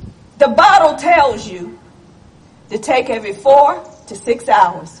 the bottle tells you to take every 4 to 6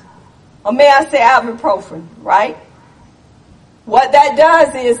 hours. Or may I say ibuprofen, right? What that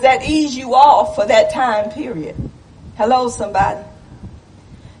does is that ease you off for that time period. Hello, somebody.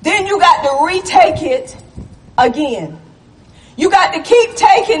 Then you got to retake it again. You got to keep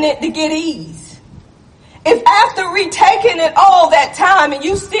taking it to get ease. If after retaking it all that time and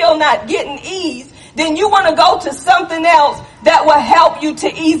you still not getting ease, then you want to go to something else that will help you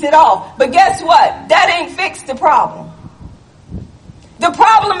to ease it off. But guess what? That ain't fixed the problem. The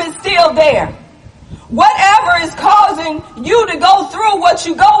problem is still there. Whatever is causing you to go through what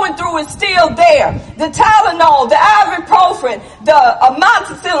you're going through is still there. The Tylenol, the ibuprofen, the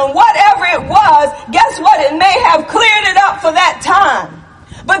amoxicillin, whatever it was, guess what? It may have cleared it up for that time.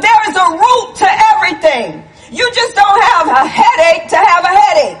 But there is a root to everything. You just don't have a headache to have a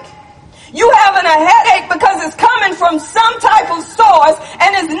headache. You having a headache because it's coming from some type of source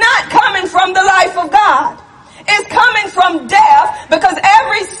and it's not coming from the life of God. It's coming from death because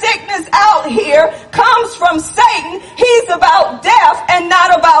every sickness out here comes from Satan. He's about death and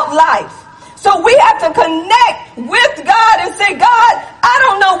not about life. So we have to connect with God and say, God, I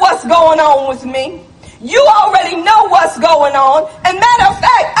don't know what's going on with me. You already know what's going on. And matter of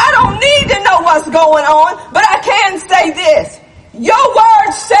fact, I don't need to know what's going on, but I can say this. Your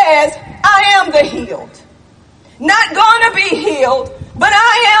word says, I am the healed. Not going to be healed, but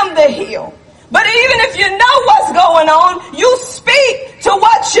I am the healed. But even if you know what's going on, you speak to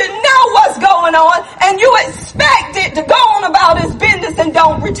what you know what's going on, and you expect it to go on about his business and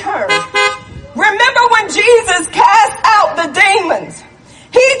don't return. Remember when Jesus cast out the demons?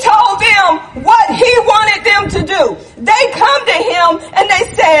 He told them what he wanted them to do. They come to him and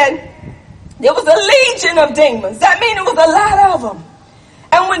they said, there was a legion of demons. That means it was a lot of them.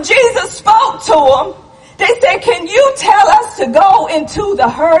 And when Jesus spoke to them, they said, can you tell us to go into the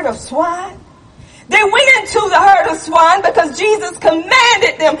herd of swine? They went into the herd of swine because Jesus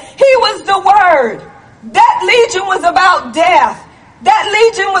commanded them. He was the word. That legion was about death. That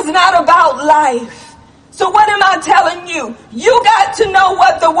legion was not about life. So what am I telling you? You got to know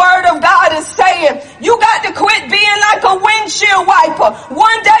what the word of God is saying. You got to quit being like a windshield wiper.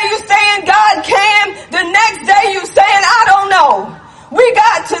 One day you're saying God can. The next day you're saying I don't know. We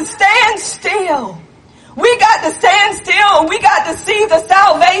got to stand still. We got to stand still and we got to see the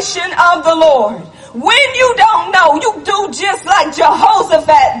salvation of the Lord. When you don't know, you do just like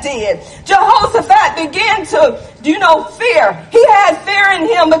Jehoshaphat did. Jehoshaphat began to, fear. He had fear in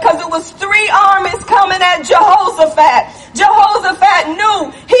him because it was 3 armies coming at Jehoshaphat. Jehoshaphat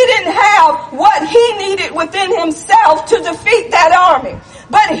knew he didn't have what he needed within himself to defeat that army.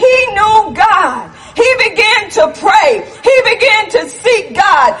 But he knew God. He began to pray. He began to seek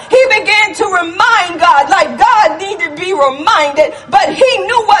God. He began to remind God like God needed to be reminded. But he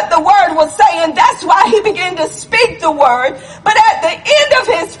knew what the word was saying. That's why he began to speak the word. But at the end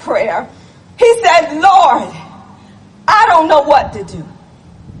of his prayer, he said, Lord, I don't know what to do.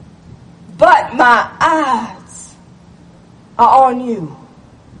 But my eyes are on you.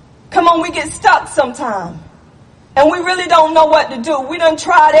 Come on, we get stuck sometime. And we really don't know what to do. We done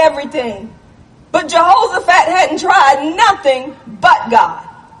tried everything. But Jehoshaphat hadn't tried nothing but God.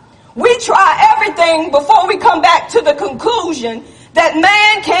 We try everything before we come back to the conclusion that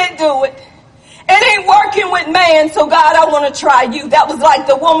man can't do it. It ain't working with man, so God, I want to try you. That was like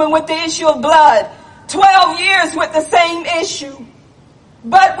the woman with the issue of blood. 12 years with the same issue.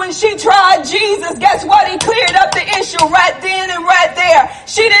 But when she tried Jesus, guess what? He cleared up the issue right then and right there.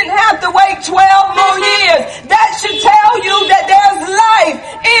 She didn't have to wait 12 more years. That should tell you that there's life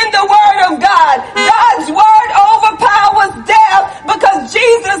in the word of God. God's word overpowers death because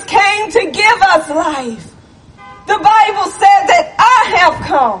Jesus came to give us life. The Bible said that I have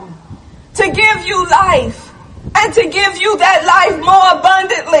come to give you life and to give you that life more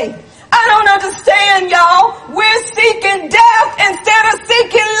abundantly. I don't understand, y'all. We're seeking death instead of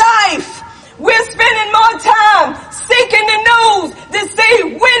seeking life. We're spending more time seeking the news to see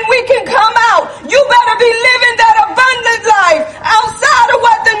when we can come out. You better be living that abundant life outside of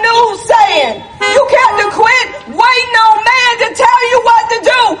what the news saying. You got to quit waiting on man to tell you what to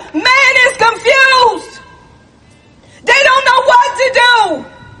do. Man is confused. They don't know what to do.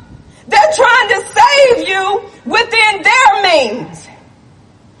 They're trying to save you within their means.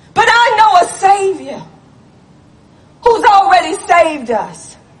 But I know a Savior who's already saved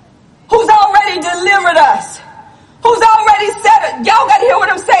us, who's already delivered us, who's already said it. Y'all got to hear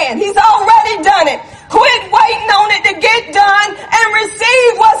what I'm saying. He's already done it. Quit waiting on it to get done and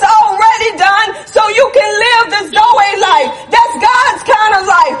receive what's already done so you can live the Zoe life. That's God's kind of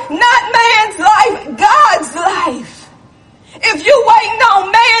life, not man's life, God's life. If you're waiting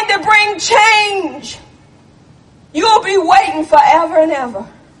on man to bring change, you'll be waiting forever and ever.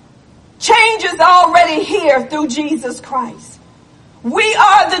 Change is already here through Jesus Christ. We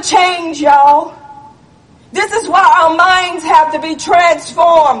are the change, y'all. This is why our minds have to be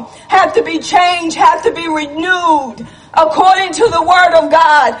transformed, have to be changed, have to be renewed according to the Word of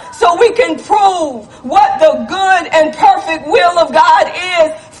God so we can prove what the good and perfect will of God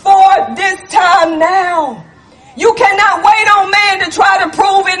is for this time now. You cannot wait on man to try to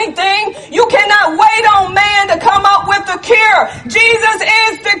prove anything. You cannot wait on man to come up with the cure. Jesus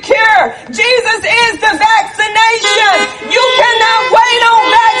is the cure. Jesus is the vaccination. You cannot wait on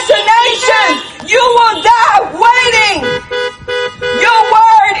vaccination. You will die waiting. Your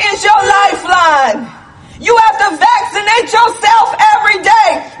word is your lifeline. You have to vaccinate yourself every day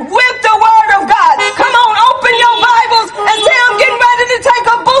with the Word of God. Come on, open your Bibles and say, I'm getting ready to take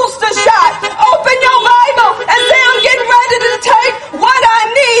a booster shot. Open your Bible and say, I'm getting ready to take what I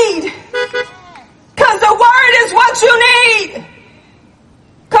need. Because the Word is what you need.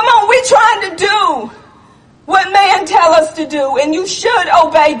 Come on, we're trying to do what man tell us to do, and you should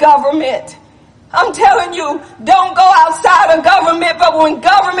obey government. I'm telling you, don't go outside of government, but when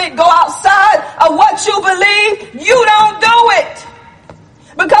government go outside of what you believe, you don't do it.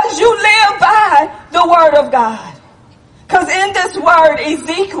 Because you live by the Word of God. Because in this Word,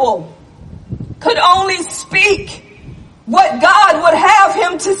 Ezekiel could only speak what God would have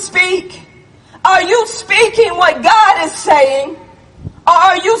him to speak. Are you speaking what God is saying? Or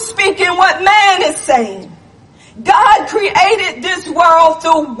are you speaking what man is saying? God created this world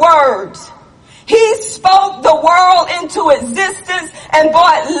through words. He spoke the world into existence and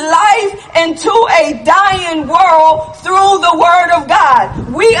brought life into a dying world through the Word of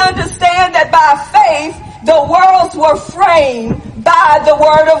God. We understand that by faith, the worlds were framed by the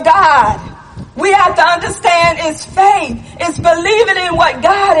Word of God. We have to understand it's faith. It's believing in what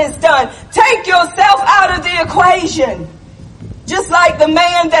God has done. Take yourself out of the equation. Just like the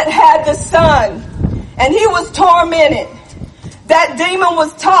man that had the son and he was tormented. That demon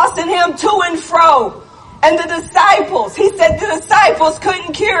was tossing him to and fro. And the disciples, he said the disciples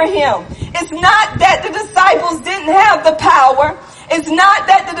couldn't cure him. It's not that the disciples didn't have the power. It's not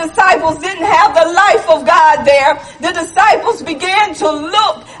that the disciples didn't have the life of God there. The disciples began to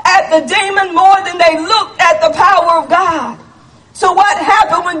look at the demon more than they looked at the power of God. So what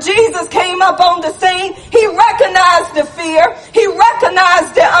happened when Jesus came up on the scene? He recognized the fear. He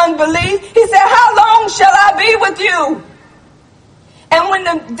recognized the unbelief. He said, how long shall I be with you? And when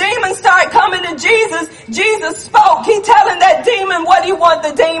the demon started coming to Jesus, Jesus spoke. He telling that demon what he want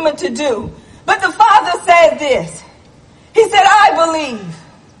the demon to do. But the Father said this. He said, I believe,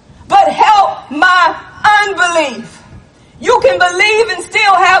 but help my unbelief. You can believe and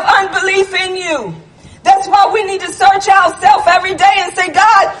still have unbelief in you. That's why we need to search ourselves every day and say,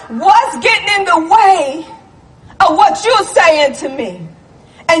 God, what's getting in the way of what you're saying to me?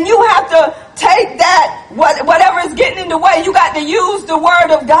 And you have to take that, whatever is getting in the way, you got to use the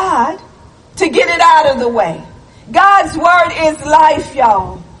Word of God to get it out of the way. God's Word is life,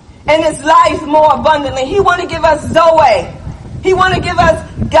 y'all. And it's life more abundantly. He want to give us Zoe. He want to give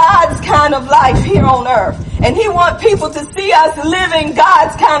us God's kind of life here on earth. And he want people to see us living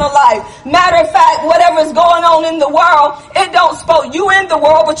God's kind of life. Matter of fact, whatever's going on in the world, it don't supposed, you in the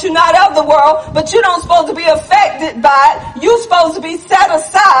world, but you're not of the world, but you don't supposed to be affected by it. You supposed to be set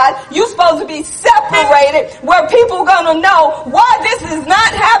aside. You supposed to be separated where people gonna know why this is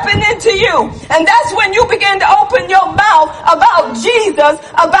not happening to you. And that's when you begin to open your mouth about Jesus,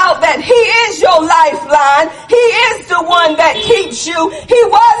 about that he is your lifeline. He is the one that keeps you. He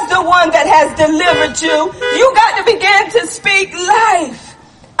was the one that has delivered you. You got to begin to speak life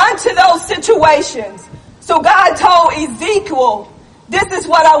unto those situations. So God told Ezekiel, this is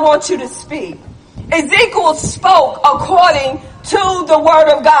what I want you to speak. Ezekiel spoke according to the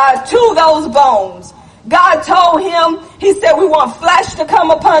Word of God, to those bones. God told him, he said, we want flesh to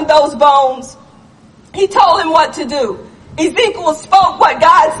come upon those bones. He told him what to do. Ezekiel spoke what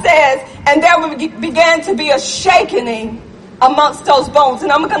God says, and there began to be a shaking amongst those bones.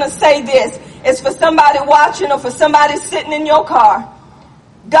 And I'm going to say this. It's for somebody watching or for somebody sitting in your car.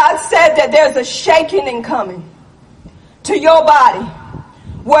 God said that there's a shaking coming to your body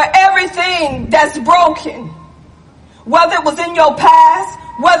where everything that's broken, whether it was in your past,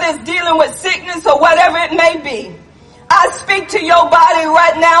 whether it's dealing with sickness or whatever it may be, I speak to your body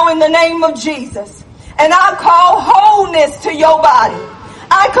right now in the name of Jesus. And I call wholeness to your body.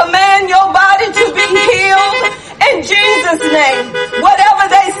 I command your body to be healed in Jesus' name. Whatever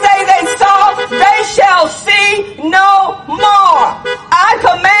they say they saw, they shall see no more. I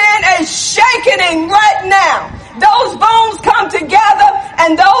command a shaking right now. Those bones come together,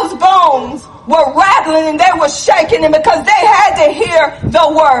 and those bones were rattling and they were shaking, and because they had to hear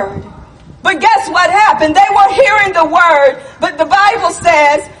the word. But guess what happened? They were hearing the word, but the Bible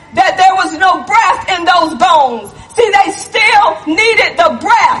says that there was no breath in those bones. See, they still needed the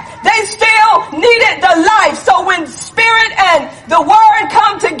breath. They still needed the life. So when spirit and the word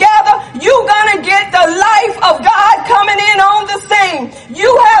come together, you're going to get the life of God coming in on the scene.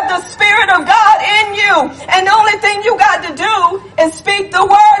 You have the spirit of God in you. And the only thing you got to do is speak the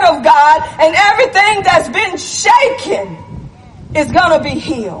word of God, and everything that's been shaken is going to be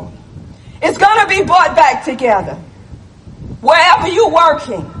healed. It's going to be brought back together. Wherever you're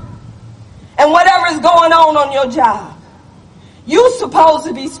working and whatever is going on your job, you're supposed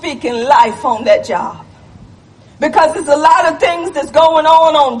to be speaking life on that job. Because there's a lot of things that's going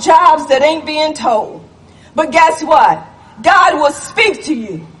on jobs that ain't being told. But guess what? God will speak to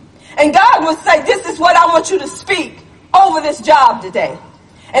you. And God will say, this is what I want you to speak over this job today.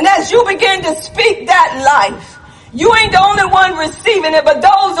 And as you begin to speak that life, you ain't the only one receiving it, but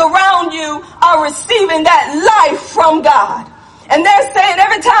those around you are receiving that life from God. And they're saying,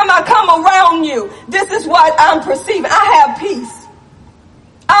 every time I come around you, this is what I'm perceiving. I have peace.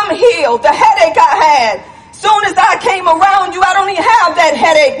 I'm healed. The headache I had, soon as I came around you, I don't even have that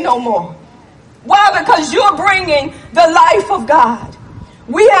headache no more. Why? Because you're bringing the life of God.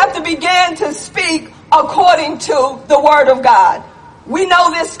 We have to begin to speak according to the word of God. We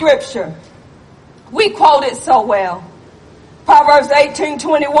know this scripture. We quote it so well. Proverbs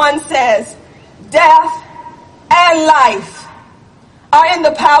 18:21 says, death and life are in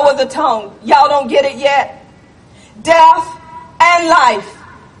the power of the tongue. Y'all don't get it yet? Death and life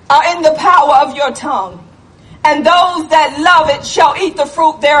are in the power of your tongue. And those that love it shall eat the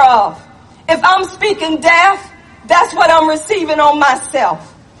fruit thereof. If I'm speaking death, that's what I'm receiving on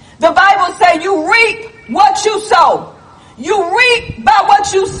myself. The Bible says you reap what you sow. You reap by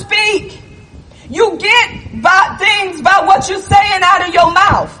what you speak. You get by things by what you're saying out of your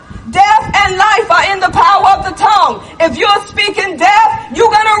mouth. Death and life are in the power of the tongue. If you're speaking death, you're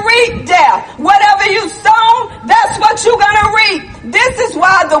going to reap death. Whatever you sow, that's what you're going to reap. This is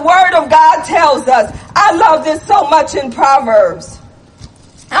why the word of God tells us. I love this so much in Proverbs.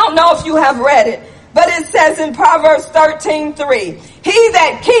 I don't know if you have read it, but it says in Proverbs 13:3, he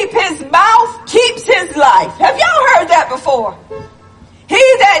that keep his mouth keeps his life. Have y'all heard that before? He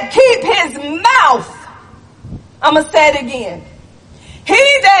that keep his mouth, I'm going to say it again. He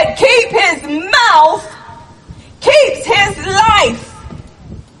that keep his mouth keeps his life.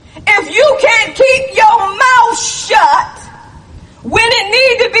 If you can't keep your mouth shut when it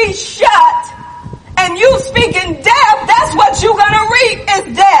need to be shut, and you speaking death, that's what you're going to reap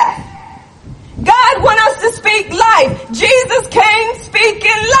is death. God wants us to speak life. Jesus came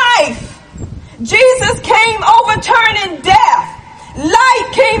speaking life. Jesus came overturning death. Light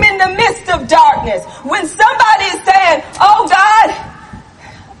came in the midst of darkness. When somebody is saying, oh God,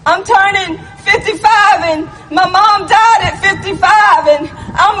 I'm turning 55 and my mom died at 55 and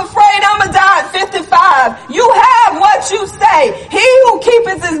I'm afraid I'm going to die at 55. You have what you say. He who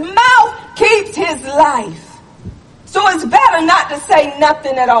keepeth his mouth keeps his life. So it's better not to say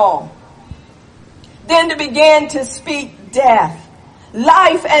nothing at all than to begin to speak death.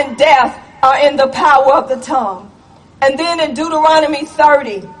 Life and death are in the power of the tongue. And then in Deuteronomy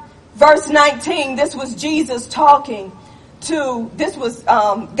 30, verse 19, this was Jesus talking to, this was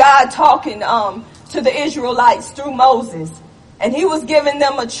God talking to the Israelites through Moses. And he was giving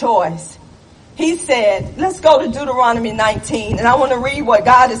them a choice. He said, let's go to Deuteronomy 19. And I want to read what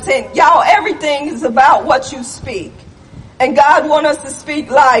God is saying. Y'all, everything is about what you speak. And God wants us to speak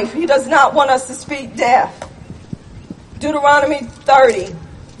life. He does not want us to speak death. Deuteronomy 30,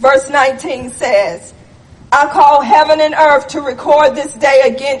 verse 19 says, I call heaven and earth to record this day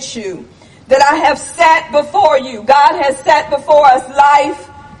against you, that I have set before you. God has set before us life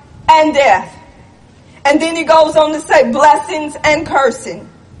and death. And then he goes on to say blessings and cursing.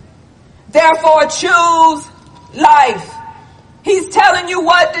 Therefore choose life. He's telling you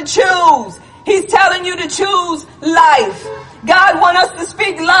what to choose. He's telling you to choose life. God wants us to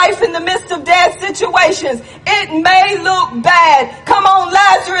speak life in the midst of dead situations. It may look bad. Come on,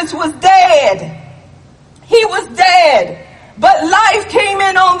 Lazarus was dead. He was dead. But life came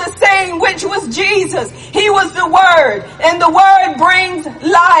in on the scene, which was Jesus. He was the Word, and the Word brings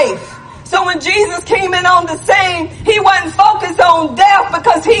life. So when Jesus came in on the scene, he wasn't focused on death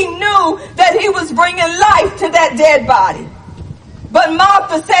because he knew that he was bringing life to that dead body. But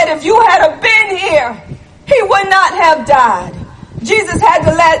Martha said, if you had been here, he would not have died. Jesus had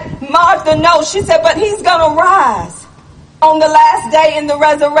to let Martha know. She said, but he's going to rise on the last day in the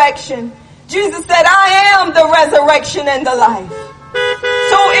resurrection. Jesus said, I am the resurrection and the life.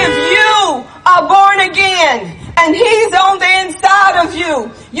 So if you are born again and he's on the inside of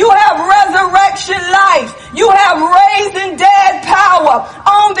you, you have resurrection life. You have raising dead power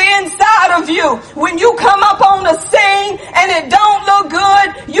on the inside of you. When you come up on the scene and it don't look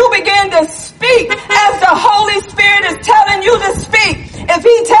good, you begin to speak as the Holy Spirit is telling you to speak. If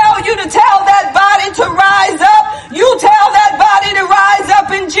he tells you to tell that body to rise up, you tell that body to rise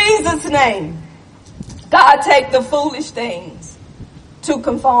up in Jesus' name. God take the foolish things to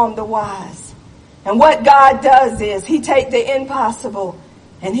conform the wise. And what God does is he take the impossible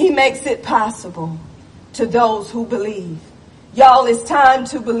and he makes it possible to those who believe. Y'all, it's time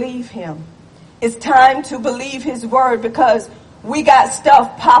to believe him. It's time to believe his word because we got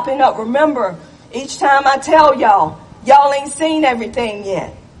stuff popping up. Remember, each time I tell y'all ain't seen everything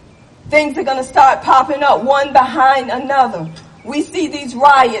yet. Things are going to start popping up one behind another. We see these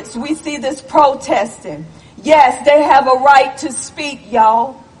riots. We see this protesting. Yes, they have a right to speak,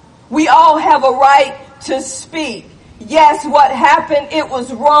 y'all. We all have a right to speak. Yes, what happened, it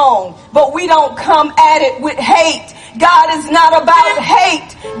was wrong. But we don't come at it with hate. God is not about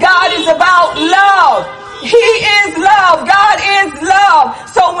hate. God is about love. He is love. God is love.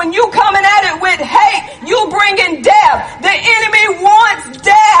 So when you coming at it with hate, you bringing death. The enemy wants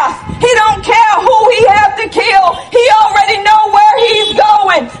death. He don't care who he have to kill. He already know where he's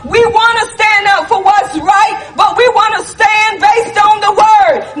going. We want to stand up for what's right, but we want to stand based on the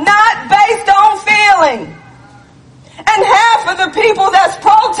word, not based on feeling. And half of the people that's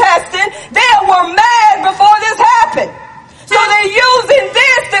protesting, they were mad before this happened. So they're using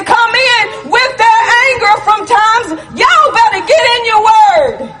this to come in with their anger from times. Y'all better get in your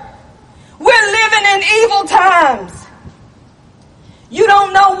word. We're living in evil times. You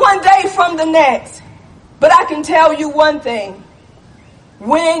don't know one day from the next. But I can tell you one thing.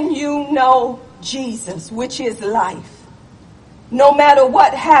 When you know Jesus, which is life, no matter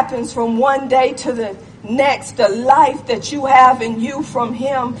what happens from one day to the next, the life that you have in you from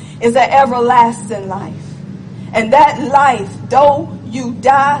him is an everlasting life. And that life, though you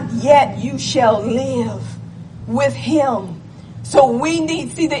die, yet you shall live with him. So we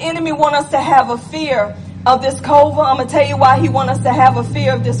need, see, the enemy want us to have a fear of this COVID. I'm going to tell you why he want us to have a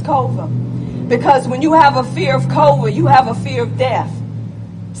fear of this COVID. Because when you have a fear of COVID, you have a fear of death.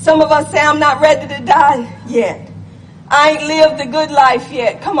 Some of us say, I'm not ready to die yet. I ain't lived the good life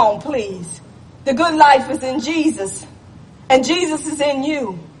yet. Come on, please. The good life is in Jesus. And Jesus is in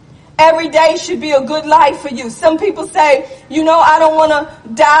you. Every day should be a good life for you. Some people say, I don't want to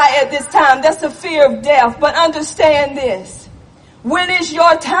die at this time. That's a fear of death. But understand this. When is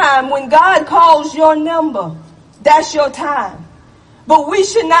your time? When God calls your number, that's your time. But we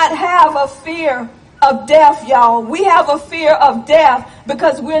should not have a fear of death, y'all. We have a fear of death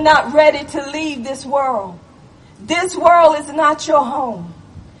because we're not ready to leave this world. This world is not your home.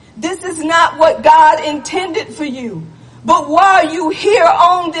 This is not what God intended for you. But while you here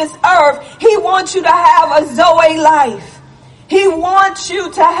on this earth, he wants you to have a Zoe life. He wants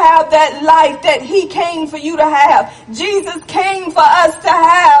you to have that life that he came for you to have. Jesus came for us to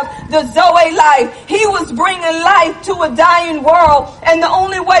have the Zoe life. He was bringing life to a dying world. And the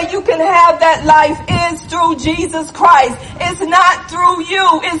only way you can have that life is through Jesus Christ. It's not through you.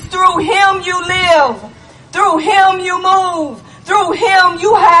 It's through him you live. Through him you move. Through him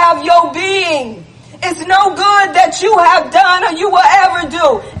you have your being. It's no good that you have done or you will ever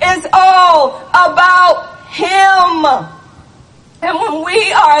do. It's all about him. And when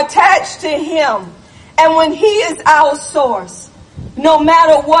we are attached to him and when he is our source, no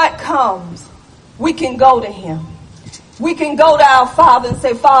matter what comes, we can go to him. We can go to our Father and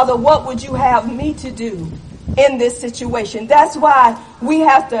say, Father, what would you have me to do in this situation? That's why we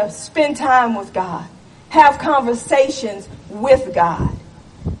have to spend time with God, have conversations with God.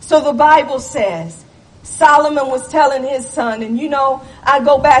 So the Bible says, Solomon was telling his son, and I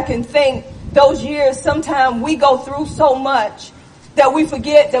go back and think those years, sometimes we go through so much that we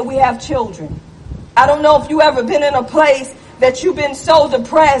forget that we have children. I don't know if you ever been in a place that you've been so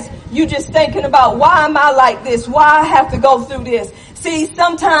depressed, you just thinking about, why am I like this? Why I have to go through this? See,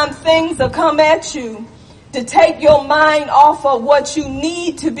 sometimes things will come at you to take your mind off of what you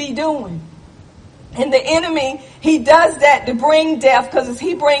need to be doing. And the enemy, he does that to bring death, because if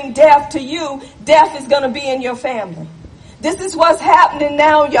he brings death to you, death is going to be in your family. This is what's happening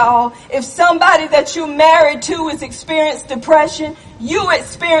now, y'all. If somebody that you're married to is experiencing depression, you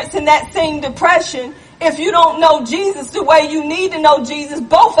experiencing that same depression if you don't know Jesus the way you need to know Jesus,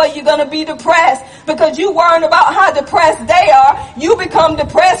 both of you are going to be depressed because you worrying about how depressed they are. You become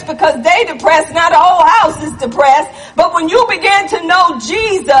depressed because they depressed. Now the whole house is depressed. But when you begin to know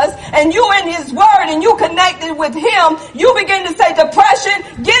Jesus and you in his word and you connected with him, you begin to say,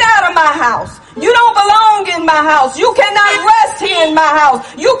 depression, get out of my house. You don't belong in my house. You cannot rest here in my house.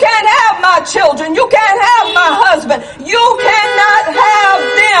 You can't have my children. You can't have my husband. You cannot have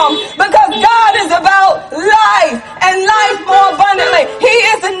them because God is about life and life more abundantly. He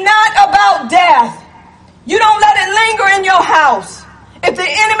is not about death. You don't let it linger in your house. If the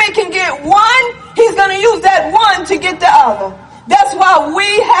enemy can get one, he's going to use that one to get the other. That's why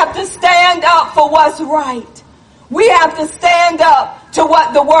we have to stand up for what's right. We have to stand up to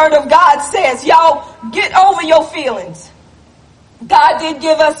what the word of God says. Y'all, get over your feelings. God did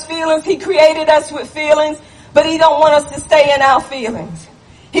give us feelings. He created us with feelings, but he don't want us to stay in our feelings.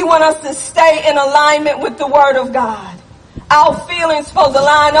 He wants us to stay in alignment with the word of God. Our feelings supposed to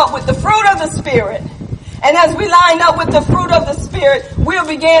line up with the fruit of the Spirit. And as we line up with the fruit of the Spirit, we'll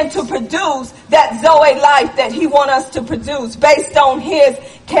begin to produce that Zoe life that he wants us to produce based on his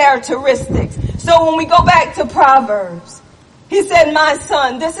characteristics. So when we go back to Proverbs, he said, my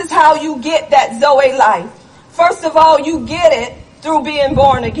son, this is how you get that Zoe life. First of all, you get it through being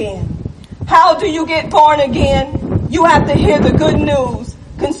born again. How do you get born again? You have to hear the good news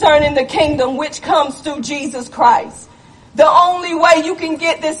concerning the kingdom, which comes through Jesus Christ. The only way you can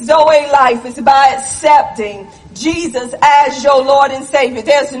get this Zoe life is by accepting Jesus as your Lord and Savior.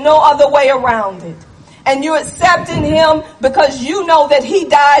 There's no other way around it. And you're accepting him because you know that he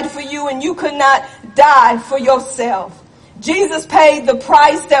died for you and you could not die for yourself. Jesus paid the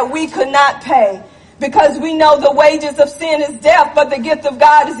price that we could not pay because we know the wages of sin is death, but the gift of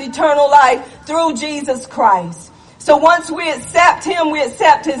God is eternal life through Jesus Christ. So once we accept him, we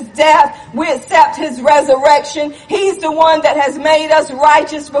accept his death, we accept his resurrection. He's the one that has made us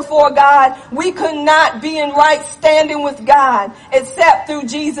righteous before God. We could not be in right standing with God except through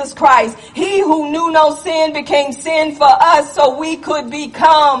Jesus Christ. He who knew no sin became sin for us so we could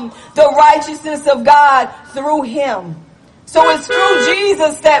become the righteousness of God through him. So it's through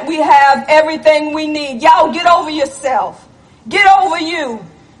Jesus that we have everything we need. Y'all, get over yourself. Get over you.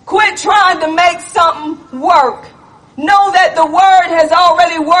 Quit trying to make something work. Know that the word has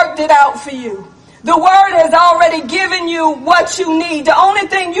already worked it out for you. The word has already given you what you need. The only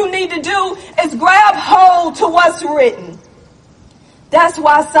thing you need to do is grab hold to what's written. That's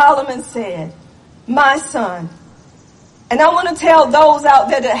why Solomon said, my son. And I want to tell those out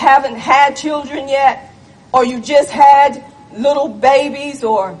there that haven't had children yet, or you just had little babies,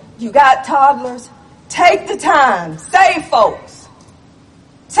 or you got toddlers, take the time. Save folks.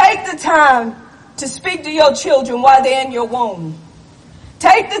 Take the time to speak to your children while they're in your womb.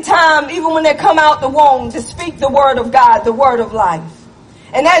 Take the time, even when they come out the womb, to speak the word of God, the word of life.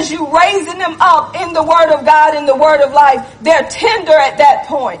 And as you raising them up in the word of God, in the word of life, they're tender at that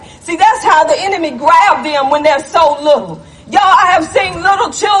point. See, that's how the enemy grabbed them when they're so little. Y'all, I have seen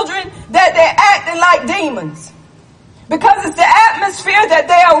little children that they're acting like demons. Because it's the atmosphere that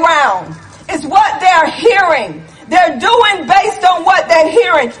they're around. It's what they're hearing. They're doing based on what they're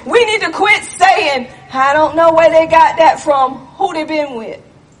hearing. We need to quit saying, I don't know where they got that from. Who they been with?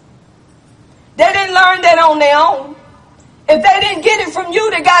 They didn't learn that on their own. If they didn't get it from you,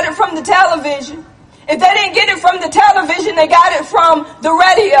 they got it from the television. If they didn't get it from the television, they got it from the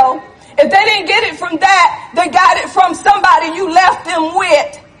radio. If they didn't get it from that, they got it from somebody you left them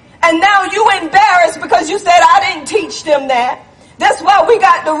with. And now you embarrassed because you said, I didn't teach them that. That's why we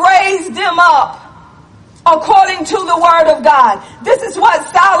got to raise them up according to the word of God. This is what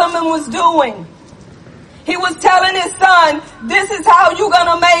Solomon was doing. He was telling his son, this is how you're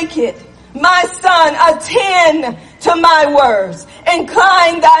going to make it. My son, attend to my words.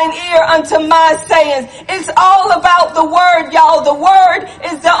 Incline thine ear unto my sayings. It's all about the word, y'all. The word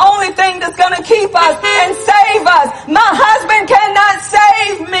is the only thing that's going to keep us and save us. My husband cannot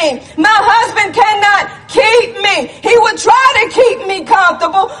save me. My husband cannot keep me. He would try to keep me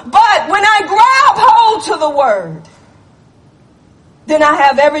comfortable, but when I grab hold to the word, then I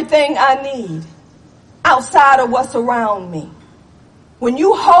have everything I need outside of what's around me. When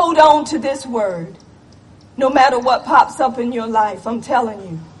you hold on to this word, no matter what pops up in your life, I'm telling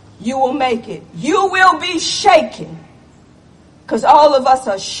you, you will make it. You will be shaken. Because all of us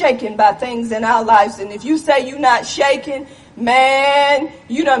are shaken by things in our lives. And if you say you're not shaken, man,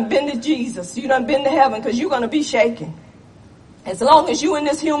 you done been to Jesus. You done been to heaven, because you're going to be shaken. As long as you in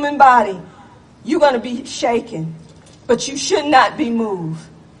this human body, you're going to be shaken. But you should not be moved.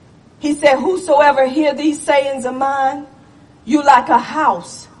 He said, whosoever hear these sayings of mine, you like a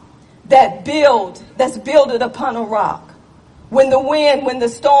house that's builded upon a rock. When the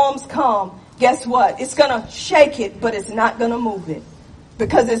storms come, guess what? It's going to shake it, but it's not going to move it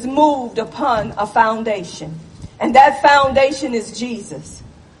because it's moved upon a foundation. And that foundation is Jesus.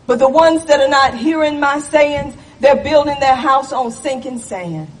 But the ones that are not hearing my sayings, they're building their house on sinking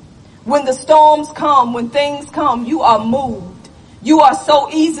sand. When the storms come, when things come, you are moved. You are so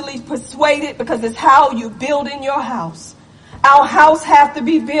easily persuaded because it's how you build in your house. Our house has to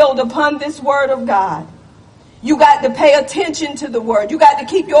be built upon this word of God. You got to pay attention to the word. You got to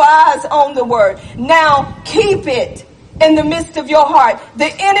keep your eyes on the word. Now keep it in the midst of your heart.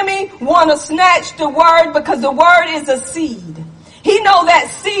 The enemy want to snatch the word because the word is a seed. He know that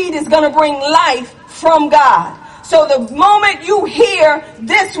seed is going to bring life from God. So the moment you hear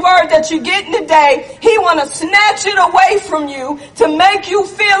this word that you're getting today, he want to snatch it away from you to make you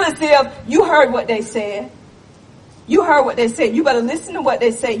feel as if you heard what they said. You heard what they said. You better listen to what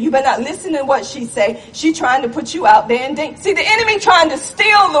they say. You better not listen to what she say. She trying to put you out there and think. See, the enemy trying to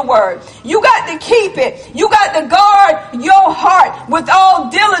steal the word. You got to keep it. You got to guard your heart with all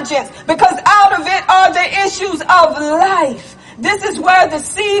diligence because out of it are the issues of life. This is where the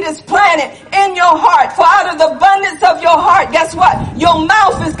seed is planted in your heart. For out of the abundance of your heart, guess what? Your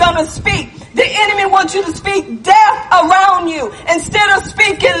mouth is going to speak. The enemy wants you to speak death around you instead of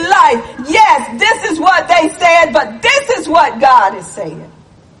speaking life. Yes, this is what they said, but this is what God is saying.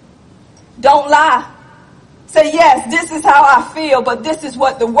 Don't lie. Say, yes, this is how I feel, but this is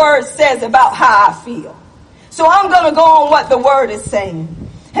what the word says about how I feel. So I'm going to go on what the word is saying.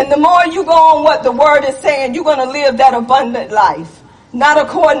 And the more you go on what the word is saying, you're going to live that abundant life, not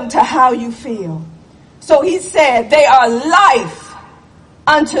according to how you feel. So he said, they are life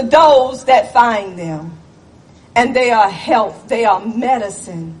unto those that find them. And they are health. They are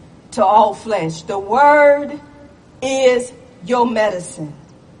medicine to all flesh. The word is your medicine.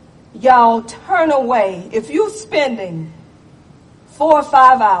 Y'all turn away. If you're spending 4 or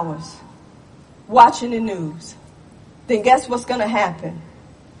 5 hours watching the news, then guess what's going to happen?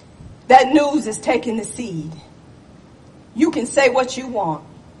 That news is taking the seed. You can say what you want.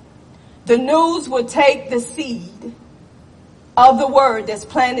 The news will take the seed of the word that's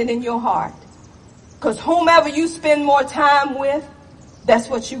planted in your heart. Because whomever you spend more time with, that's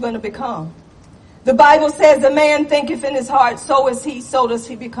what you're going to become. The Bible says, a man thinketh in his heart, so is he, so does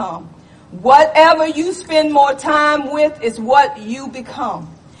he become. Whatever you spend more time with is what you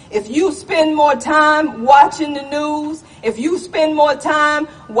become. If you spend more time watching the news, if you spend more time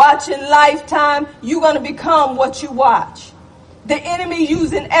watching Lifetime, you're going to become what you watch. The enemy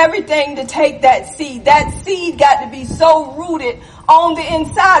using everything to take that seed. That seed got to be so rooted on the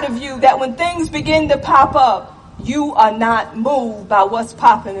inside of you that when things begin to pop up, you are not moved by what's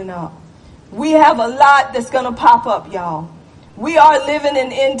popping up. We have a lot that's going to pop up, y'all. We are living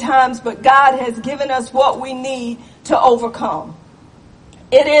in end times, but God has given us what we need to overcome.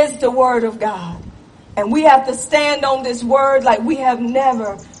 It is the word of God. And we have to stand on this word like we have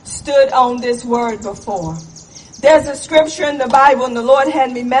never stood on this word before. There's a scripture in the Bible, and the Lord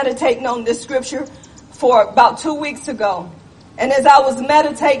had me meditating on this scripture for about 2 weeks ago. And as I was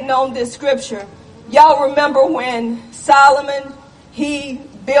meditating on this scripture, y'all remember when Solomon, he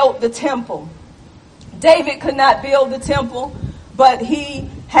built the temple. David could not build the temple, but he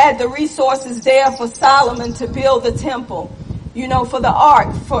had the resources there for Solomon to build the temple. You know, for the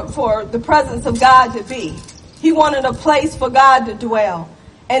ark, for the presence of God to be. He wanted a place for God to dwell.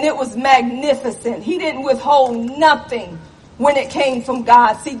 And it was magnificent. He didn't withhold nothing when it came from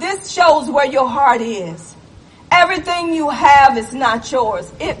God. See, this shows where your heart is. Everything you have is not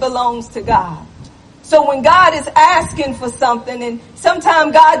yours. It belongs to God. So when God is asking for something, and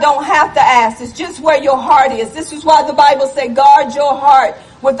sometimes God don't have to ask, it's just where your heart is. This is why the Bible says, guard your heart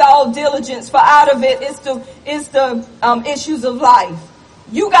with all diligence, for out of it is the issues of life.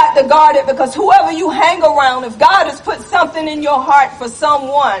 You got to guard it because whoever you hang around, if God has put something in your heart for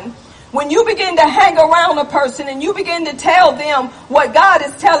someone, when you begin to hang around a person and you begin to tell them what God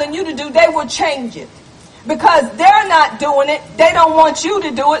is telling you to do, they will change it. Because they're not doing it, they don't want you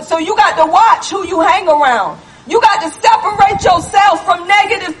to do it, so you got to watch who you hang around. You got to separate yourself from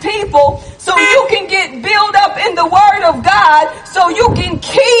negative people so you can get built up in the word of God, so you can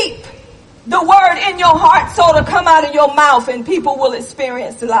keep the word in your heart so it'll come out of your mouth and people will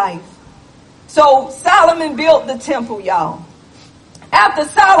experience life. So Solomon built the temple, y'all. After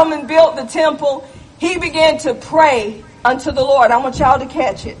Solomon built the temple, he began to pray unto the Lord. I want y'all to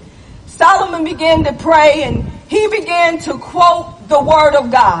catch it. Solomon began to pray and he began to quote the word of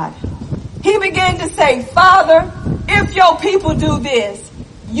God. He began to say, Father, if your people do this,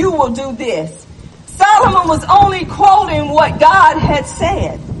 you will do this. Solomon was only quoting what God had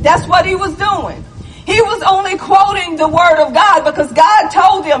said. That's what he was doing. He was only quoting the word of God because God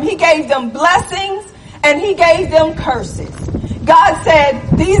told them, he gave them blessings and he gave them curses. God said,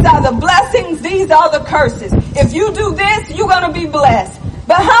 these are the blessings, these are the curses. If you do this, you're going to be blessed.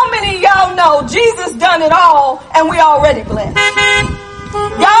 But how many of y'all know Jesus done it all and we already blessed?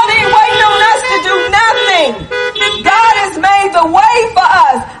 God ain't waiting on us to do nothing. God has made the way for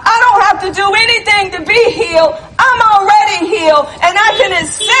us. I don't have to do anything to be healed. I'm already healed and I can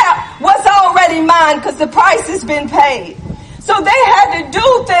accept what's already mine because the price has been paid. So they had to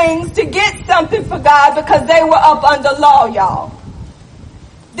do things to get something for God because they were up under law, y'all.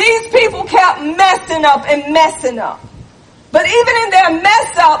 These people kept messing up and messing up. But even in their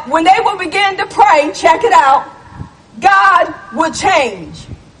mess up, when they would begin to pray, check it out, God would change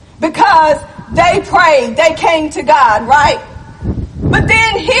because they prayed, they came to God, right? But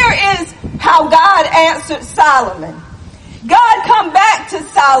then here is how God answered Solomon. God come back to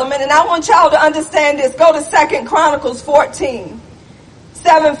Solomon, and I want y'all to understand this. Go to 2 Chronicles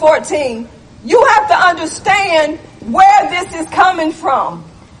 7:14. You have to understand where this is coming from.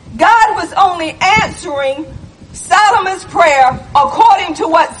 God was only answering Solomon's prayer according to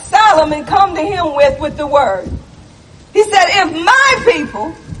what Solomon come to him with the word. He said, if my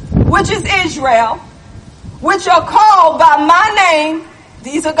people, which is Israel, which are called by my name,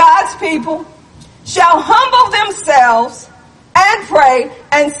 these are God's people, shall humble themselves and pray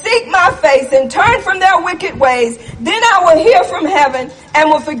and seek my face and turn from their wicked ways, then I will hear from heaven and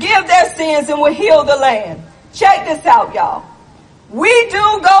will forgive their sins and will heal the land. Check this out, y'all. We do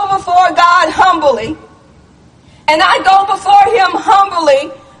go before God humbly, and I go before him humbly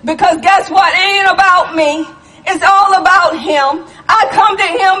because guess what? It ain't about me. It's all about him. I come to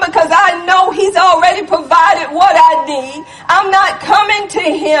him because I know he's already provided what I need. I'm not coming to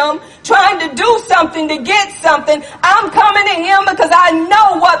him trying to do something to get something. I'm coming to him because I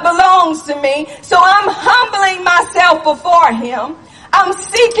know what belongs to me. So I'm humbling myself before him. I'm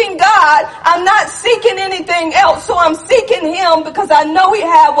seeking God. I'm not seeking anything else. So I'm seeking him because I know he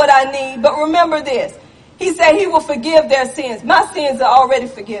has what I need. But remember this. He said he will forgive their sins. My sins are already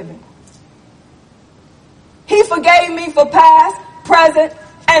forgiven. He forgave me for past, present,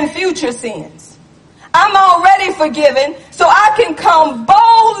 and future sins. I'm already forgiven, so I can come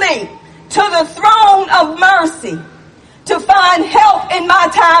boldly to the throne of mercy to find help in my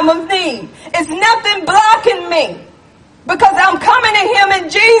time of need. It's nothing blocking me because I'm coming to him in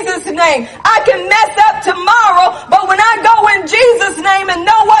Jesus' name. I can mess up tomorrow, but when I go in Jesus' name and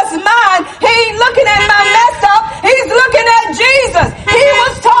know what's mine, he ain't looking at my mess up. He's looking at Jesus. He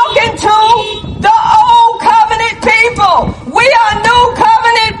was talking to the old covenant people. We are new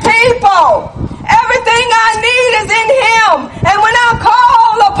covenant people. Everything I need is in him. And when I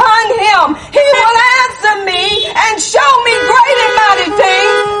call upon him, he will answer me and show me great and mighty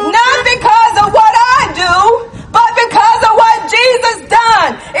things, not because of what I do, but because of what Jesus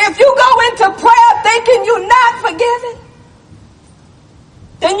done. If you go into prayer thinking you're not forgiven,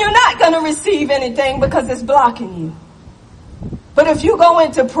 then you're not going to receive anything because it's blocking you. But if you go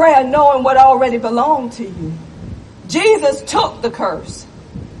into prayer knowing what already belonged to you, Jesus took the curse,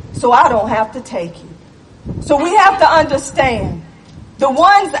 so I don't have to take it. So we have to understand the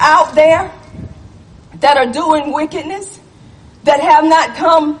ones out there that are doing wickedness, that have not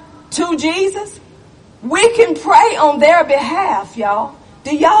come to Jesus, we can pray on their behalf, y'all.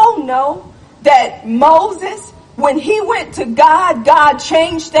 Do y'all know that Moses, when he went to God, God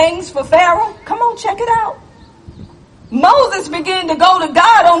changed things for Pharaoh? Come on, check it out. Moses began to go to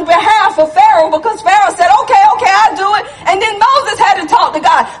God on behalf of Pharaoh because Pharaoh said, okay, I'll do it. And then Moses had to talk to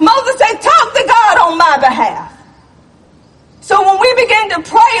God. Moses said, talk to God on my behalf. So when we begin to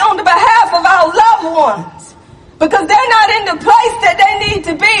pray on the behalf of our loved ones, because they're not in the place that they need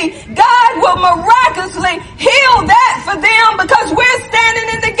to be, God will miraculously heal that for them because we're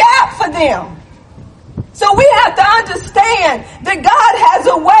standing in the gap for them. So we have to understand that God has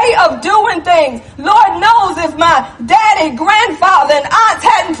a way of doing things. Lord knows if my daddy, grandfather, and aunts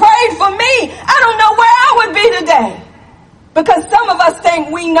hadn't prayed for me, I don't know where I would be today. Because some of us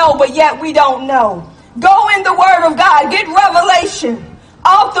think we know, but yet we don't know. Go in the Word of God. Get revelation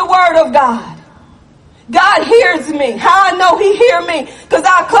off the Word of God. God hears me. How I know he hear me? Because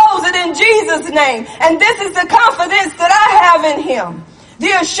I close it in Jesus' name. And this is the confidence that I have in him.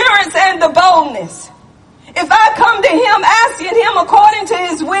 The assurance and the boldness. If I come to him asking him according to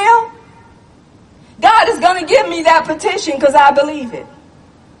his will, God is going to give me that petition because I believe it.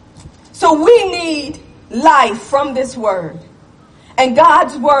 So we need life from this word. And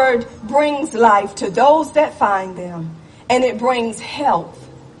God's word brings life to those that find them. And it brings health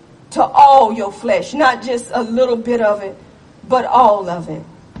to all your flesh. Not just a little bit of it, but all of it.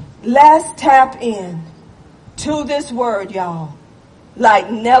 Let's tap in to this word, y'all, like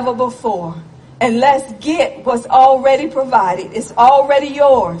never before. And let's get what's already provided. It's already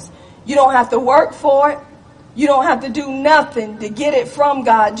yours. You don't have to work for it. You don't have to do nothing to get it from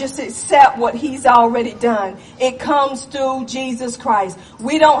God. Just accept what he's already done. It comes through Jesus Christ.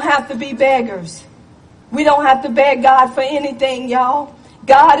 We don't have to be beggars. We don't have to beg God for anything, y'all.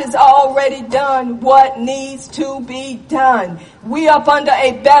 God has already done what needs to be done. We up under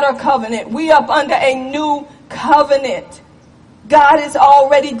a better covenant. We up under a new covenant. God has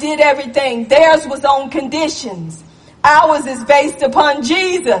already did everything. Theirs was on conditions. Ours is based upon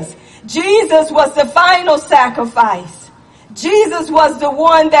Jesus. Jesus was the final sacrifice. Jesus was the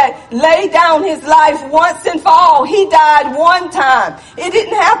one that laid down his life once and for all. He died one time. It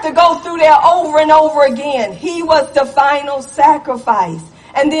didn't have to go through there over and over again. He was the final sacrifice.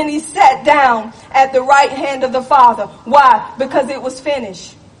 And then he sat down at the right hand of the Father. Why? Because it was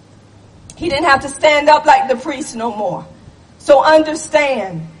finished. He didn't have to stand up like the priest no more. So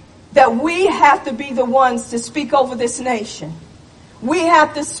understand that we have to be the ones to speak over this nation. We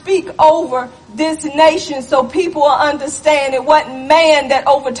have to speak over this nation so people will understand it wasn't man that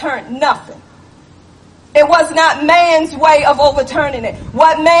overturned nothing. It was not man's way of overturning it.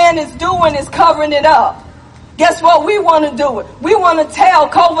 What man is doing is covering it up. Guess what? We want to do it. We want to tell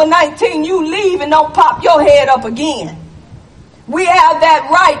COVID-19, you leave and don't pop your head up again. We have that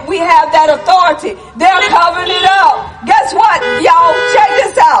right. We have that authority. They're covering it up. Guess what, y'all? Check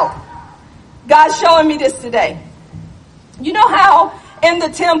this out. God's showing me this today. You know how in the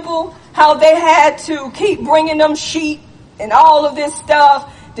temple, how they had to keep bringing them sheep and all of this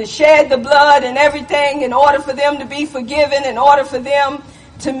stuff to shed the blood and everything in order for them to be forgiven, in order for them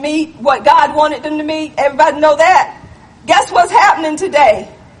to meet what God wanted them to meet? Everybody know that? Guess what's happening today?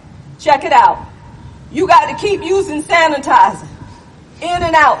 Check it out. You got to keep using sanitizer. In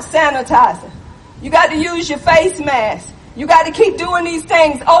and out sanitizer. You got to use your face mask. You got to keep doing these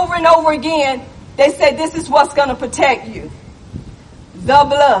things over and over again. They say this is what's going to protect you. The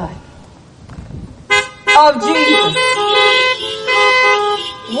blood of Jesus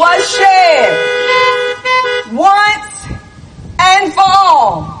was shed once and for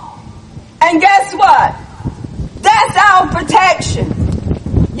all. And guess what? That's our protection.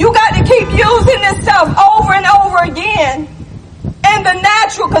 You got to keep using this stuff over and over again in the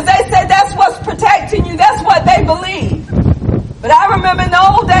natural, because they said that's what's protecting you. That's what they believe. But I remember in the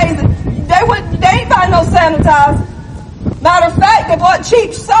old days, they ain't buy no sanitizer. Matter of fact, they bought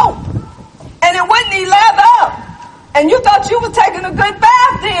cheap soap. And it wouldn't even lather up. And you thought you was taking a good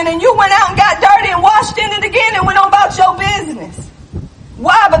bath then, and you went out and got dirty and washed in it again and went on about your business.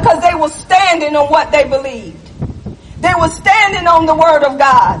 Why? Because they were standing on what they believed. They were standing on the word of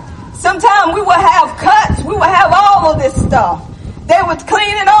God. Sometimes we would have cuts. We would have all of this stuff. They would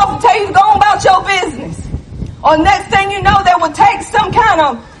clean it off and tell you to go on about your business. Or next thing you know, they would take some kind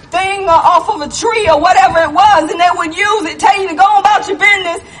of thing off of a tree or whatever it was, and they would use it, tell you to go on about your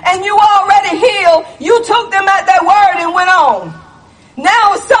business, and you already healed. You took them at their word and went on.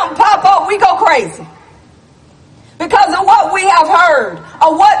 Now if something pop up, we go crazy. Because of what we have heard,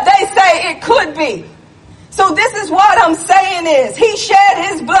 or what they say it could be. So this is what I'm saying is, he shed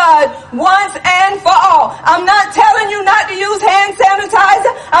his blood once and for all. I'm not telling you not to use hand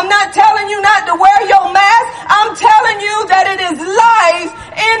sanitizer. I'm not telling you not to wear your mask. I'm telling you that it is life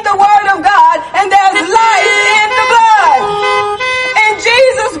in the word of God, and there's life in the blood. In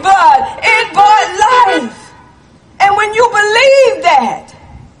Jesus' blood, it brought life. And when you believe that,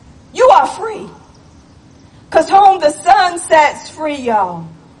 you are free. Because whom the Son sets free, y'all,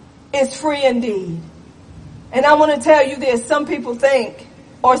 is free indeed. And I want to tell you this. Some people think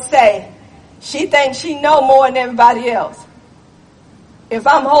or say, she thinks she know more than everybody else. If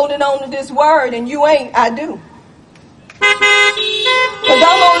I'm holding on to this word and you ain't, I do. Because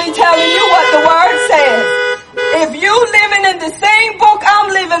I'm only telling you what the word says. If you living in the same book I'm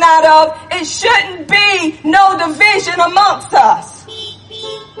living out of, it shouldn't be no division amongst us.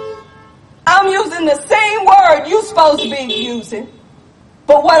 I'm using the same word you're supposed to be using.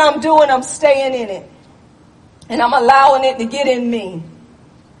 But what I'm doing, I'm staying in it. And I'm allowing it to get in me.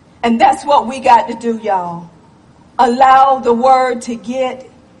 And that's what we got to do, y'all. Allow the word to get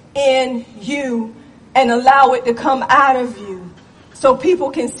in you and allow it to come out of you so people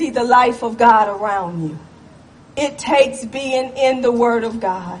can see the life of God around you. It takes being in the word of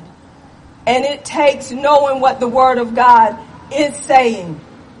God. And it takes knowing what the word of God is saying.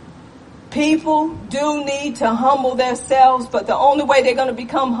 People do need to humble themselves, but the only way they're going to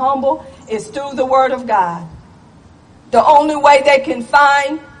become humble is through the word of God. The only way they can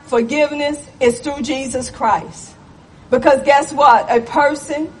find forgiveness is through Jesus Christ. Because guess what? A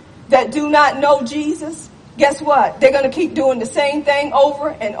person that do not know Jesus, guess what? They're going to keep doing the same thing over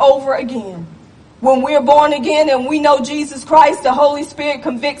and over again. When we're born again and we know Jesus Christ, the Holy Spirit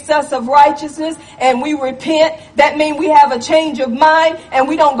convicts us of righteousness and we repent. That means we have a change of mind and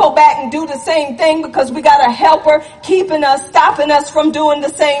we don't go back and do the same thing because we got a helper keeping us, stopping us from doing the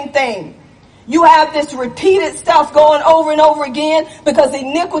same thing. You have this repeated stuff going over and over again because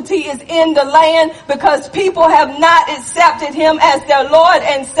iniquity is in the land, because people have not accepted him as their Lord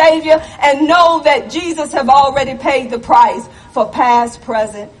and Savior and know that Jesus have already paid the price for past,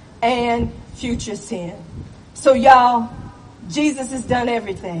 present, and future sin. So y'all, Jesus has done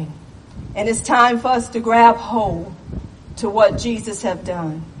everything. And it's time for us to grab hold to what Jesus have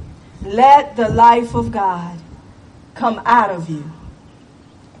done. Let the life of God come out of you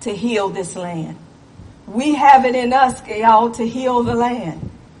to heal this land. We have it in us, y'all, to heal the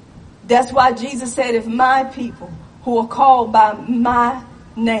land. That's why Jesus said, if my people who are called by my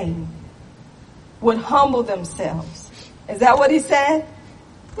name would humble themselves. Is that what he said?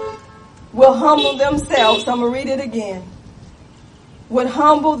 Will humble themselves. I'm going to read it again. Would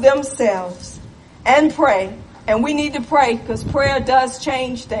humble themselves and pray. And we need to pray because prayer does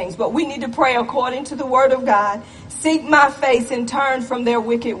change things. But we need to pray according to the word of God. Seek my face and turn from their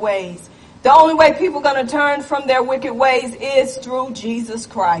wicked ways. The only way people are going to turn from their wicked ways is through Jesus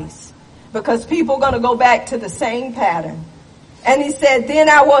Christ. Because people are going to go back to the same pattern. And he said, then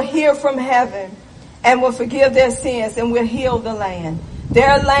I will hear from heaven and will forgive their sins and will heal the land.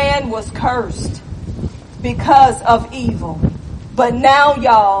 Their land was cursed because of evil. But now,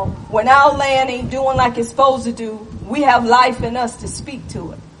 y'all, when our land ain't doing like it's supposed to do, we have life in us to speak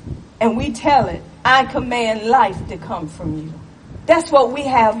to it. And we tell it, I command life to come from you. That's what we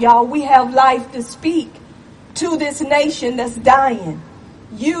have, y'all. We have life to speak to this nation that's dying.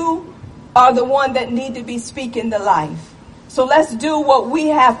 You are the one that need to be speaking the life. So let's do what we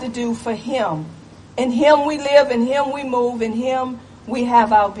have to do for him. In him we live, in him we move, in him we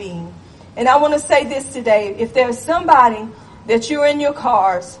have our being. And I want to say this today. If there's somebody that you're in your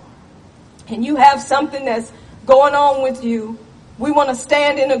cars and you have something that's going on with you, we want to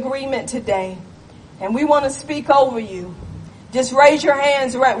stand in agreement today. And we want to speak over you. Just raise your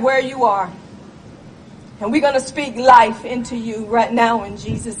hands right where you are. And we're going to speak life into you right now in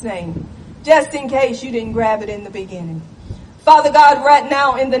Jesus' name. Just in case you didn't grab it in the beginning. Father God, right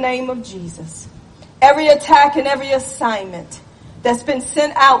now in the name of Jesus, every attack and every assignment that's been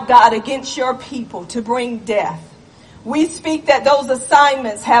sent out, God, against your people to bring death, we speak that those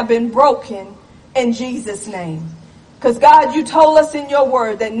assignments have been broken in Jesus' name. Because God, you told us in your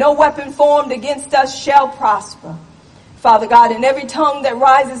word that no weapon formed against us shall prosper. Father God, and every tongue that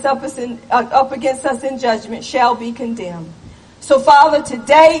rises up against us in judgment shall be condemned. So Father,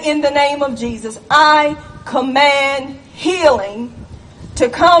 today in the name of Jesus, I command healing to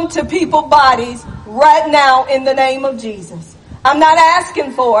come to people's bodies right now in the name of Jesus. I'm not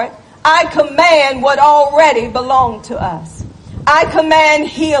asking for it. I command what already belonged to us. I command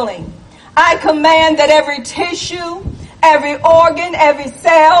healing. I command that every tissue, every organ, every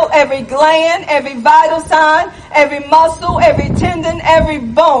cell, every gland, every vital sign, every muscle, every tendon, every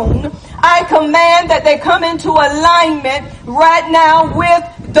bone, I command that they come into alignment right now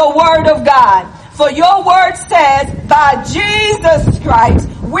with the word of God. For your word says, by Jesus Christ,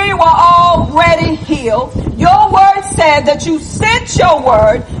 we were already healed. Your word said that you sent your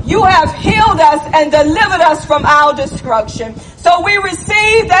word. You have healed us and delivered us from our destruction. So we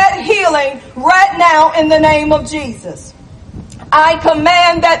receive that healing right now in the name of Jesus. I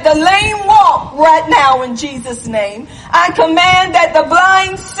command that the lame walk right now in Jesus' name. I command that the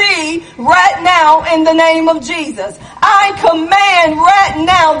blind see right now in the name of Jesus. I command right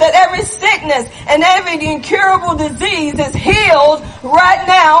now that every sickness and every incurable disease is healed right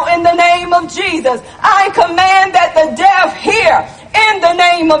now in the name of Jesus. I command that the deaf hear in the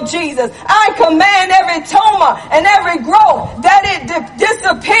name of Jesus. I command every tumor and every growth that it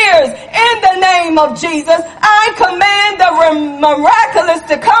disappears in the name of Jesus. I command the miraculous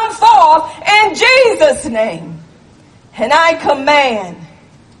to come forth in Jesus' name. And I command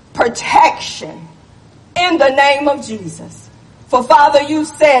protection in the name of Jesus. For Father, you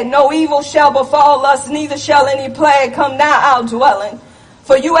said, no evil shall befall us, neither shall any plague come nigh our dwelling.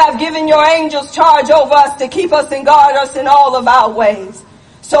 For you have given your angels charge over us to keep us and guard us in all of our ways.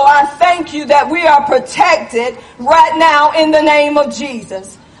 So I thank you that we are protected right now in the name of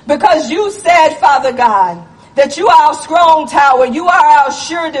Jesus. Because you said, Father God, that you are our strong tower. You are our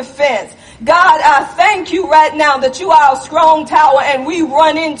sure defense. God, I thank you right now that you are our strong tower and we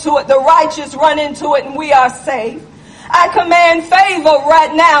run into it. The righteous run into it and we are safe. I command favor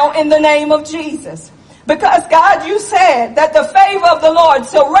right now in the name of Jesus. Because God, you said that the favor of the Lord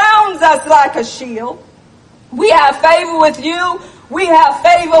surrounds us like a shield. We have favor with you. We have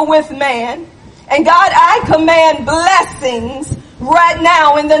favor with man. And God, I command blessings right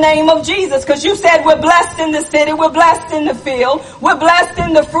now in the name of Jesus. Because you said we're blessed in the city. We're blessed in the field. We're blessed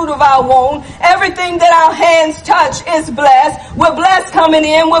in the fruit of our womb. Everything that our hands touch is blessed. We're blessed coming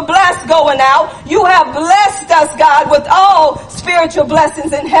in. We're blessed going out. You have blessed us, God, with all spiritual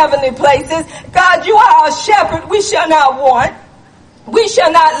blessings in heavenly places. God, you are our shepherd. We shall not want. We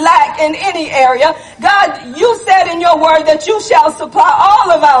shall not lack in any area. God, you said in your word that you shall supply all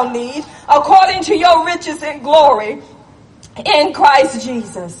of our needs according to your riches and glory in Christ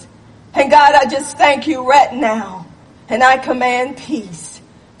Jesus. And God, I just thank you right now. And I command peace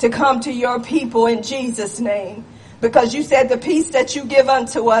to come to your people in Jesus' name. Because you said the peace that you give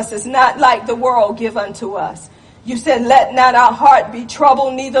unto us is not like the world give unto us. You said, let not our heart be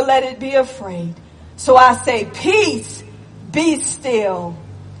troubled, neither let it be afraid. So I say, peace, be still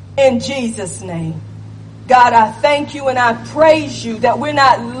in Jesus' name. God, I thank you and I praise you that we're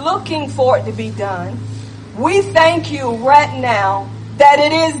not looking for it to be done. We thank you right now that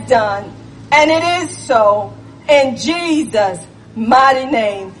it is done, and it is so in Jesus' mighty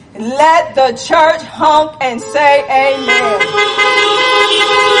name. Let the church honk and say amen.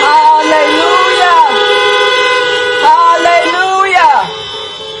 Hallelujah. Hallelujah.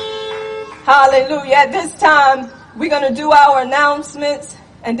 Hallelujah. At this time, we're going to do our announcements,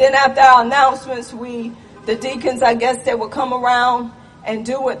 and then after our announcements, the deacons, I guess, they will come around and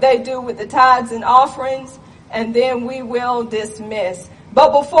do what they do with the tithes and offerings, and then we will dismiss.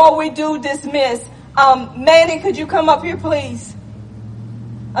 But before we do dismiss, Manny, could you come up here, please?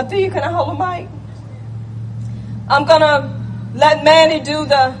 Athea, can I hold a mic? I'm going to let Manny do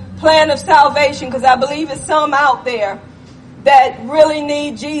the plan of salvation, because I believe there's some out there that really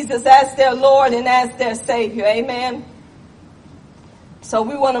need Jesus as their Lord and as their Savior. Amen. So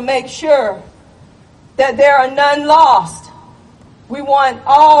we want to make sure that there are none lost. We want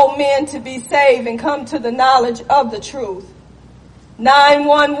all men to be saved and come to the knowledge of the truth.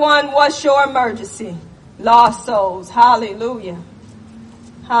 911, what's your emergency? Lost souls. Hallelujah.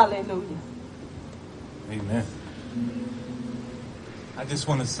 Hallelujah. Amen. I just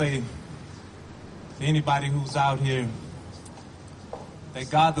want to say to anybody who's out here that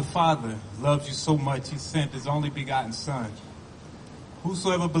God the Father loves you so much, he sent his only begotten Son.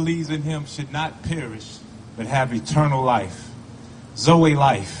 Whosoever believes in him should not perish, but have eternal life. Zoe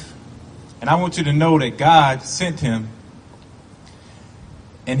life. And I want you to know that God sent him,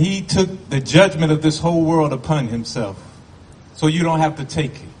 and he took the judgment of this whole world upon himself, so you don't have to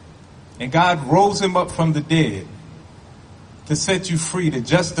take it. And God rose him up from the dead to set you free, to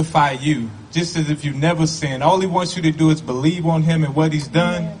justify you, just as if you never sinned. All he wants you to do is believe on him and what he's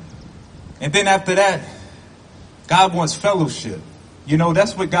done. Amen. And then after that, God wants fellowship. You know,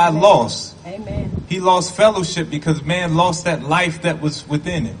 that's what God lost. Amen. He lost fellowship because man lost that life that was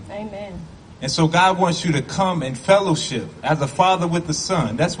within him. Amen. And so God wants you to come and fellowship as a father with the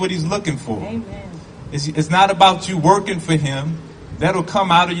son. That's what he's looking for. Amen. It's not about you working for him. That'll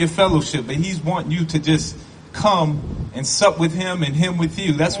come out of your fellowship. But he's wanting you to just come and sup with him and him with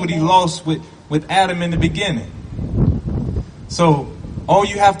you. That's what he lost with Adam in the beginning. So all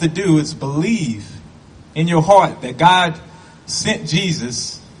you have to do is believe in your heart that God sent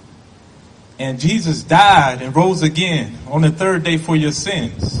Jesus, and Jesus died and rose again on the third day for your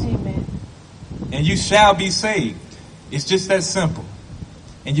sins. Amen. And you shall be saved. It's just that simple.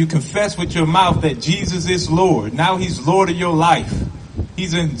 And you confess with your mouth that Jesus is Lord. Now he's Lord of your life.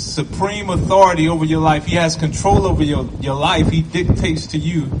 He's in supreme authority over your life. He has control over your life. He dictates to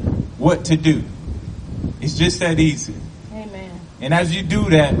you what to do. It's just that easy. Amen. And as you do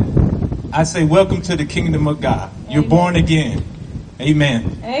that, I say, welcome to the kingdom of God. Amen. You're born again.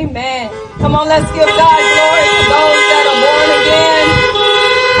 Amen. Amen. Come on, let's give God glory for those that are born again.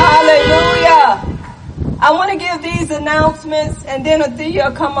 Hallelujah. I want to give these announcements, and then Athea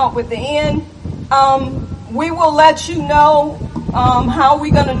will come up with the end. We will let you know how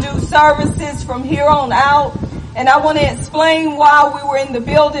we're going to do services from here on out. And I want to explain why we were in the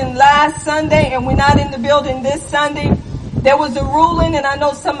building last Sunday and we're not in the building this Sunday. There was a ruling, and I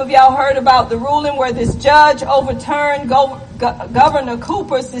know some of y'all heard about the ruling where this judge overturned Governor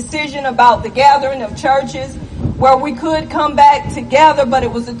Cooper's decision about the gathering of churches, where we could come back together, but it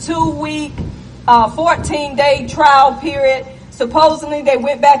was a 2-week, 14-day trial period. Supposedly they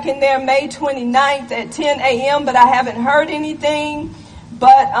went back in there May 29th at 10 a.m., but I haven't heard anything.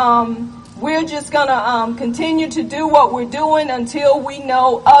 But we're just going to continue to do what we're doing until we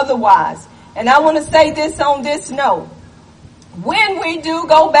know otherwise. And I want to say this on this note. when we do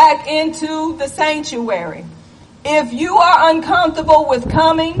go back into the sanctuary, if you are uncomfortable with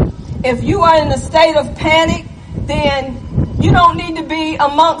coming, if you are in a state of panic, then you don't need to be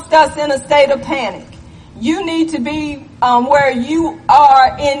amongst us in a state of panic. You need to be where you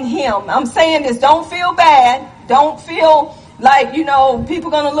are in Him. I'm saying this, don't feel bad. Don't feel like, people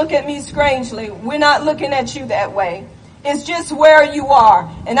are going to look at me strangely. We're not looking at you that way. It's just where you are.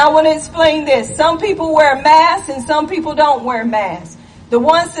 And I want to explain this. Some people wear masks and some people don't wear masks. The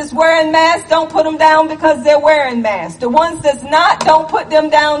ones that's wearing masks, don't put them down because they're wearing masks. The ones that's not, don't put them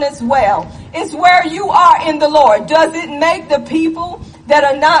down as well. It's where you are in the Lord. Does it make the people that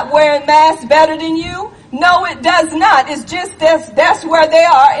are not wearing masks better than you? No, it does not. It's just that's where they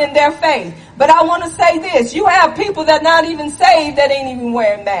are in their faith. But I want to say this. You have people that are not even saved that ain't even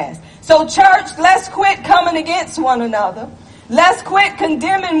wearing masks. So church, let's quit coming against one another. Let's quit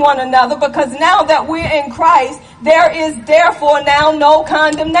condemning one another, because now that we're in Christ, there is therefore now no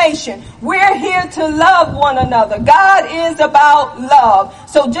condemnation. We're here to love one another. God is about love.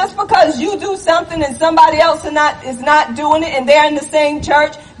 So just because you do something and somebody else is not doing it and they're in the same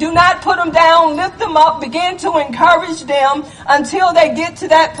church, do not put them down, lift them up, begin to encourage them until they get to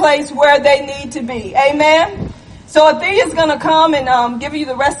that place where they need to be. Amen? So Athea is going to come and give you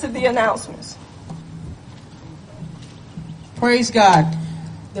the rest of the announcements. Praise God.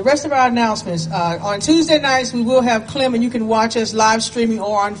 The rest of our announcements. On Tuesday nights, we will have Clem, and you can watch us live streaming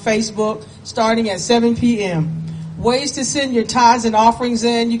or on Facebook starting at 7 p.m. Ways to send your tithes and offerings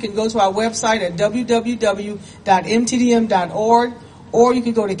in. You can go to our website at www.mtdm.org, or you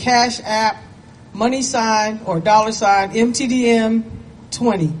can go to Cash App, money sign, or dollar sign, MTDM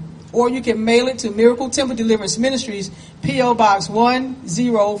 20. Or you can mail it to Miracle Temple Deliverance Ministries, P.O. Box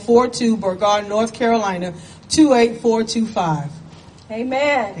 1042, Burgard, North Carolina, 28425.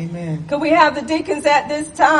 Amen. Amen. Could we have the deacons at this time?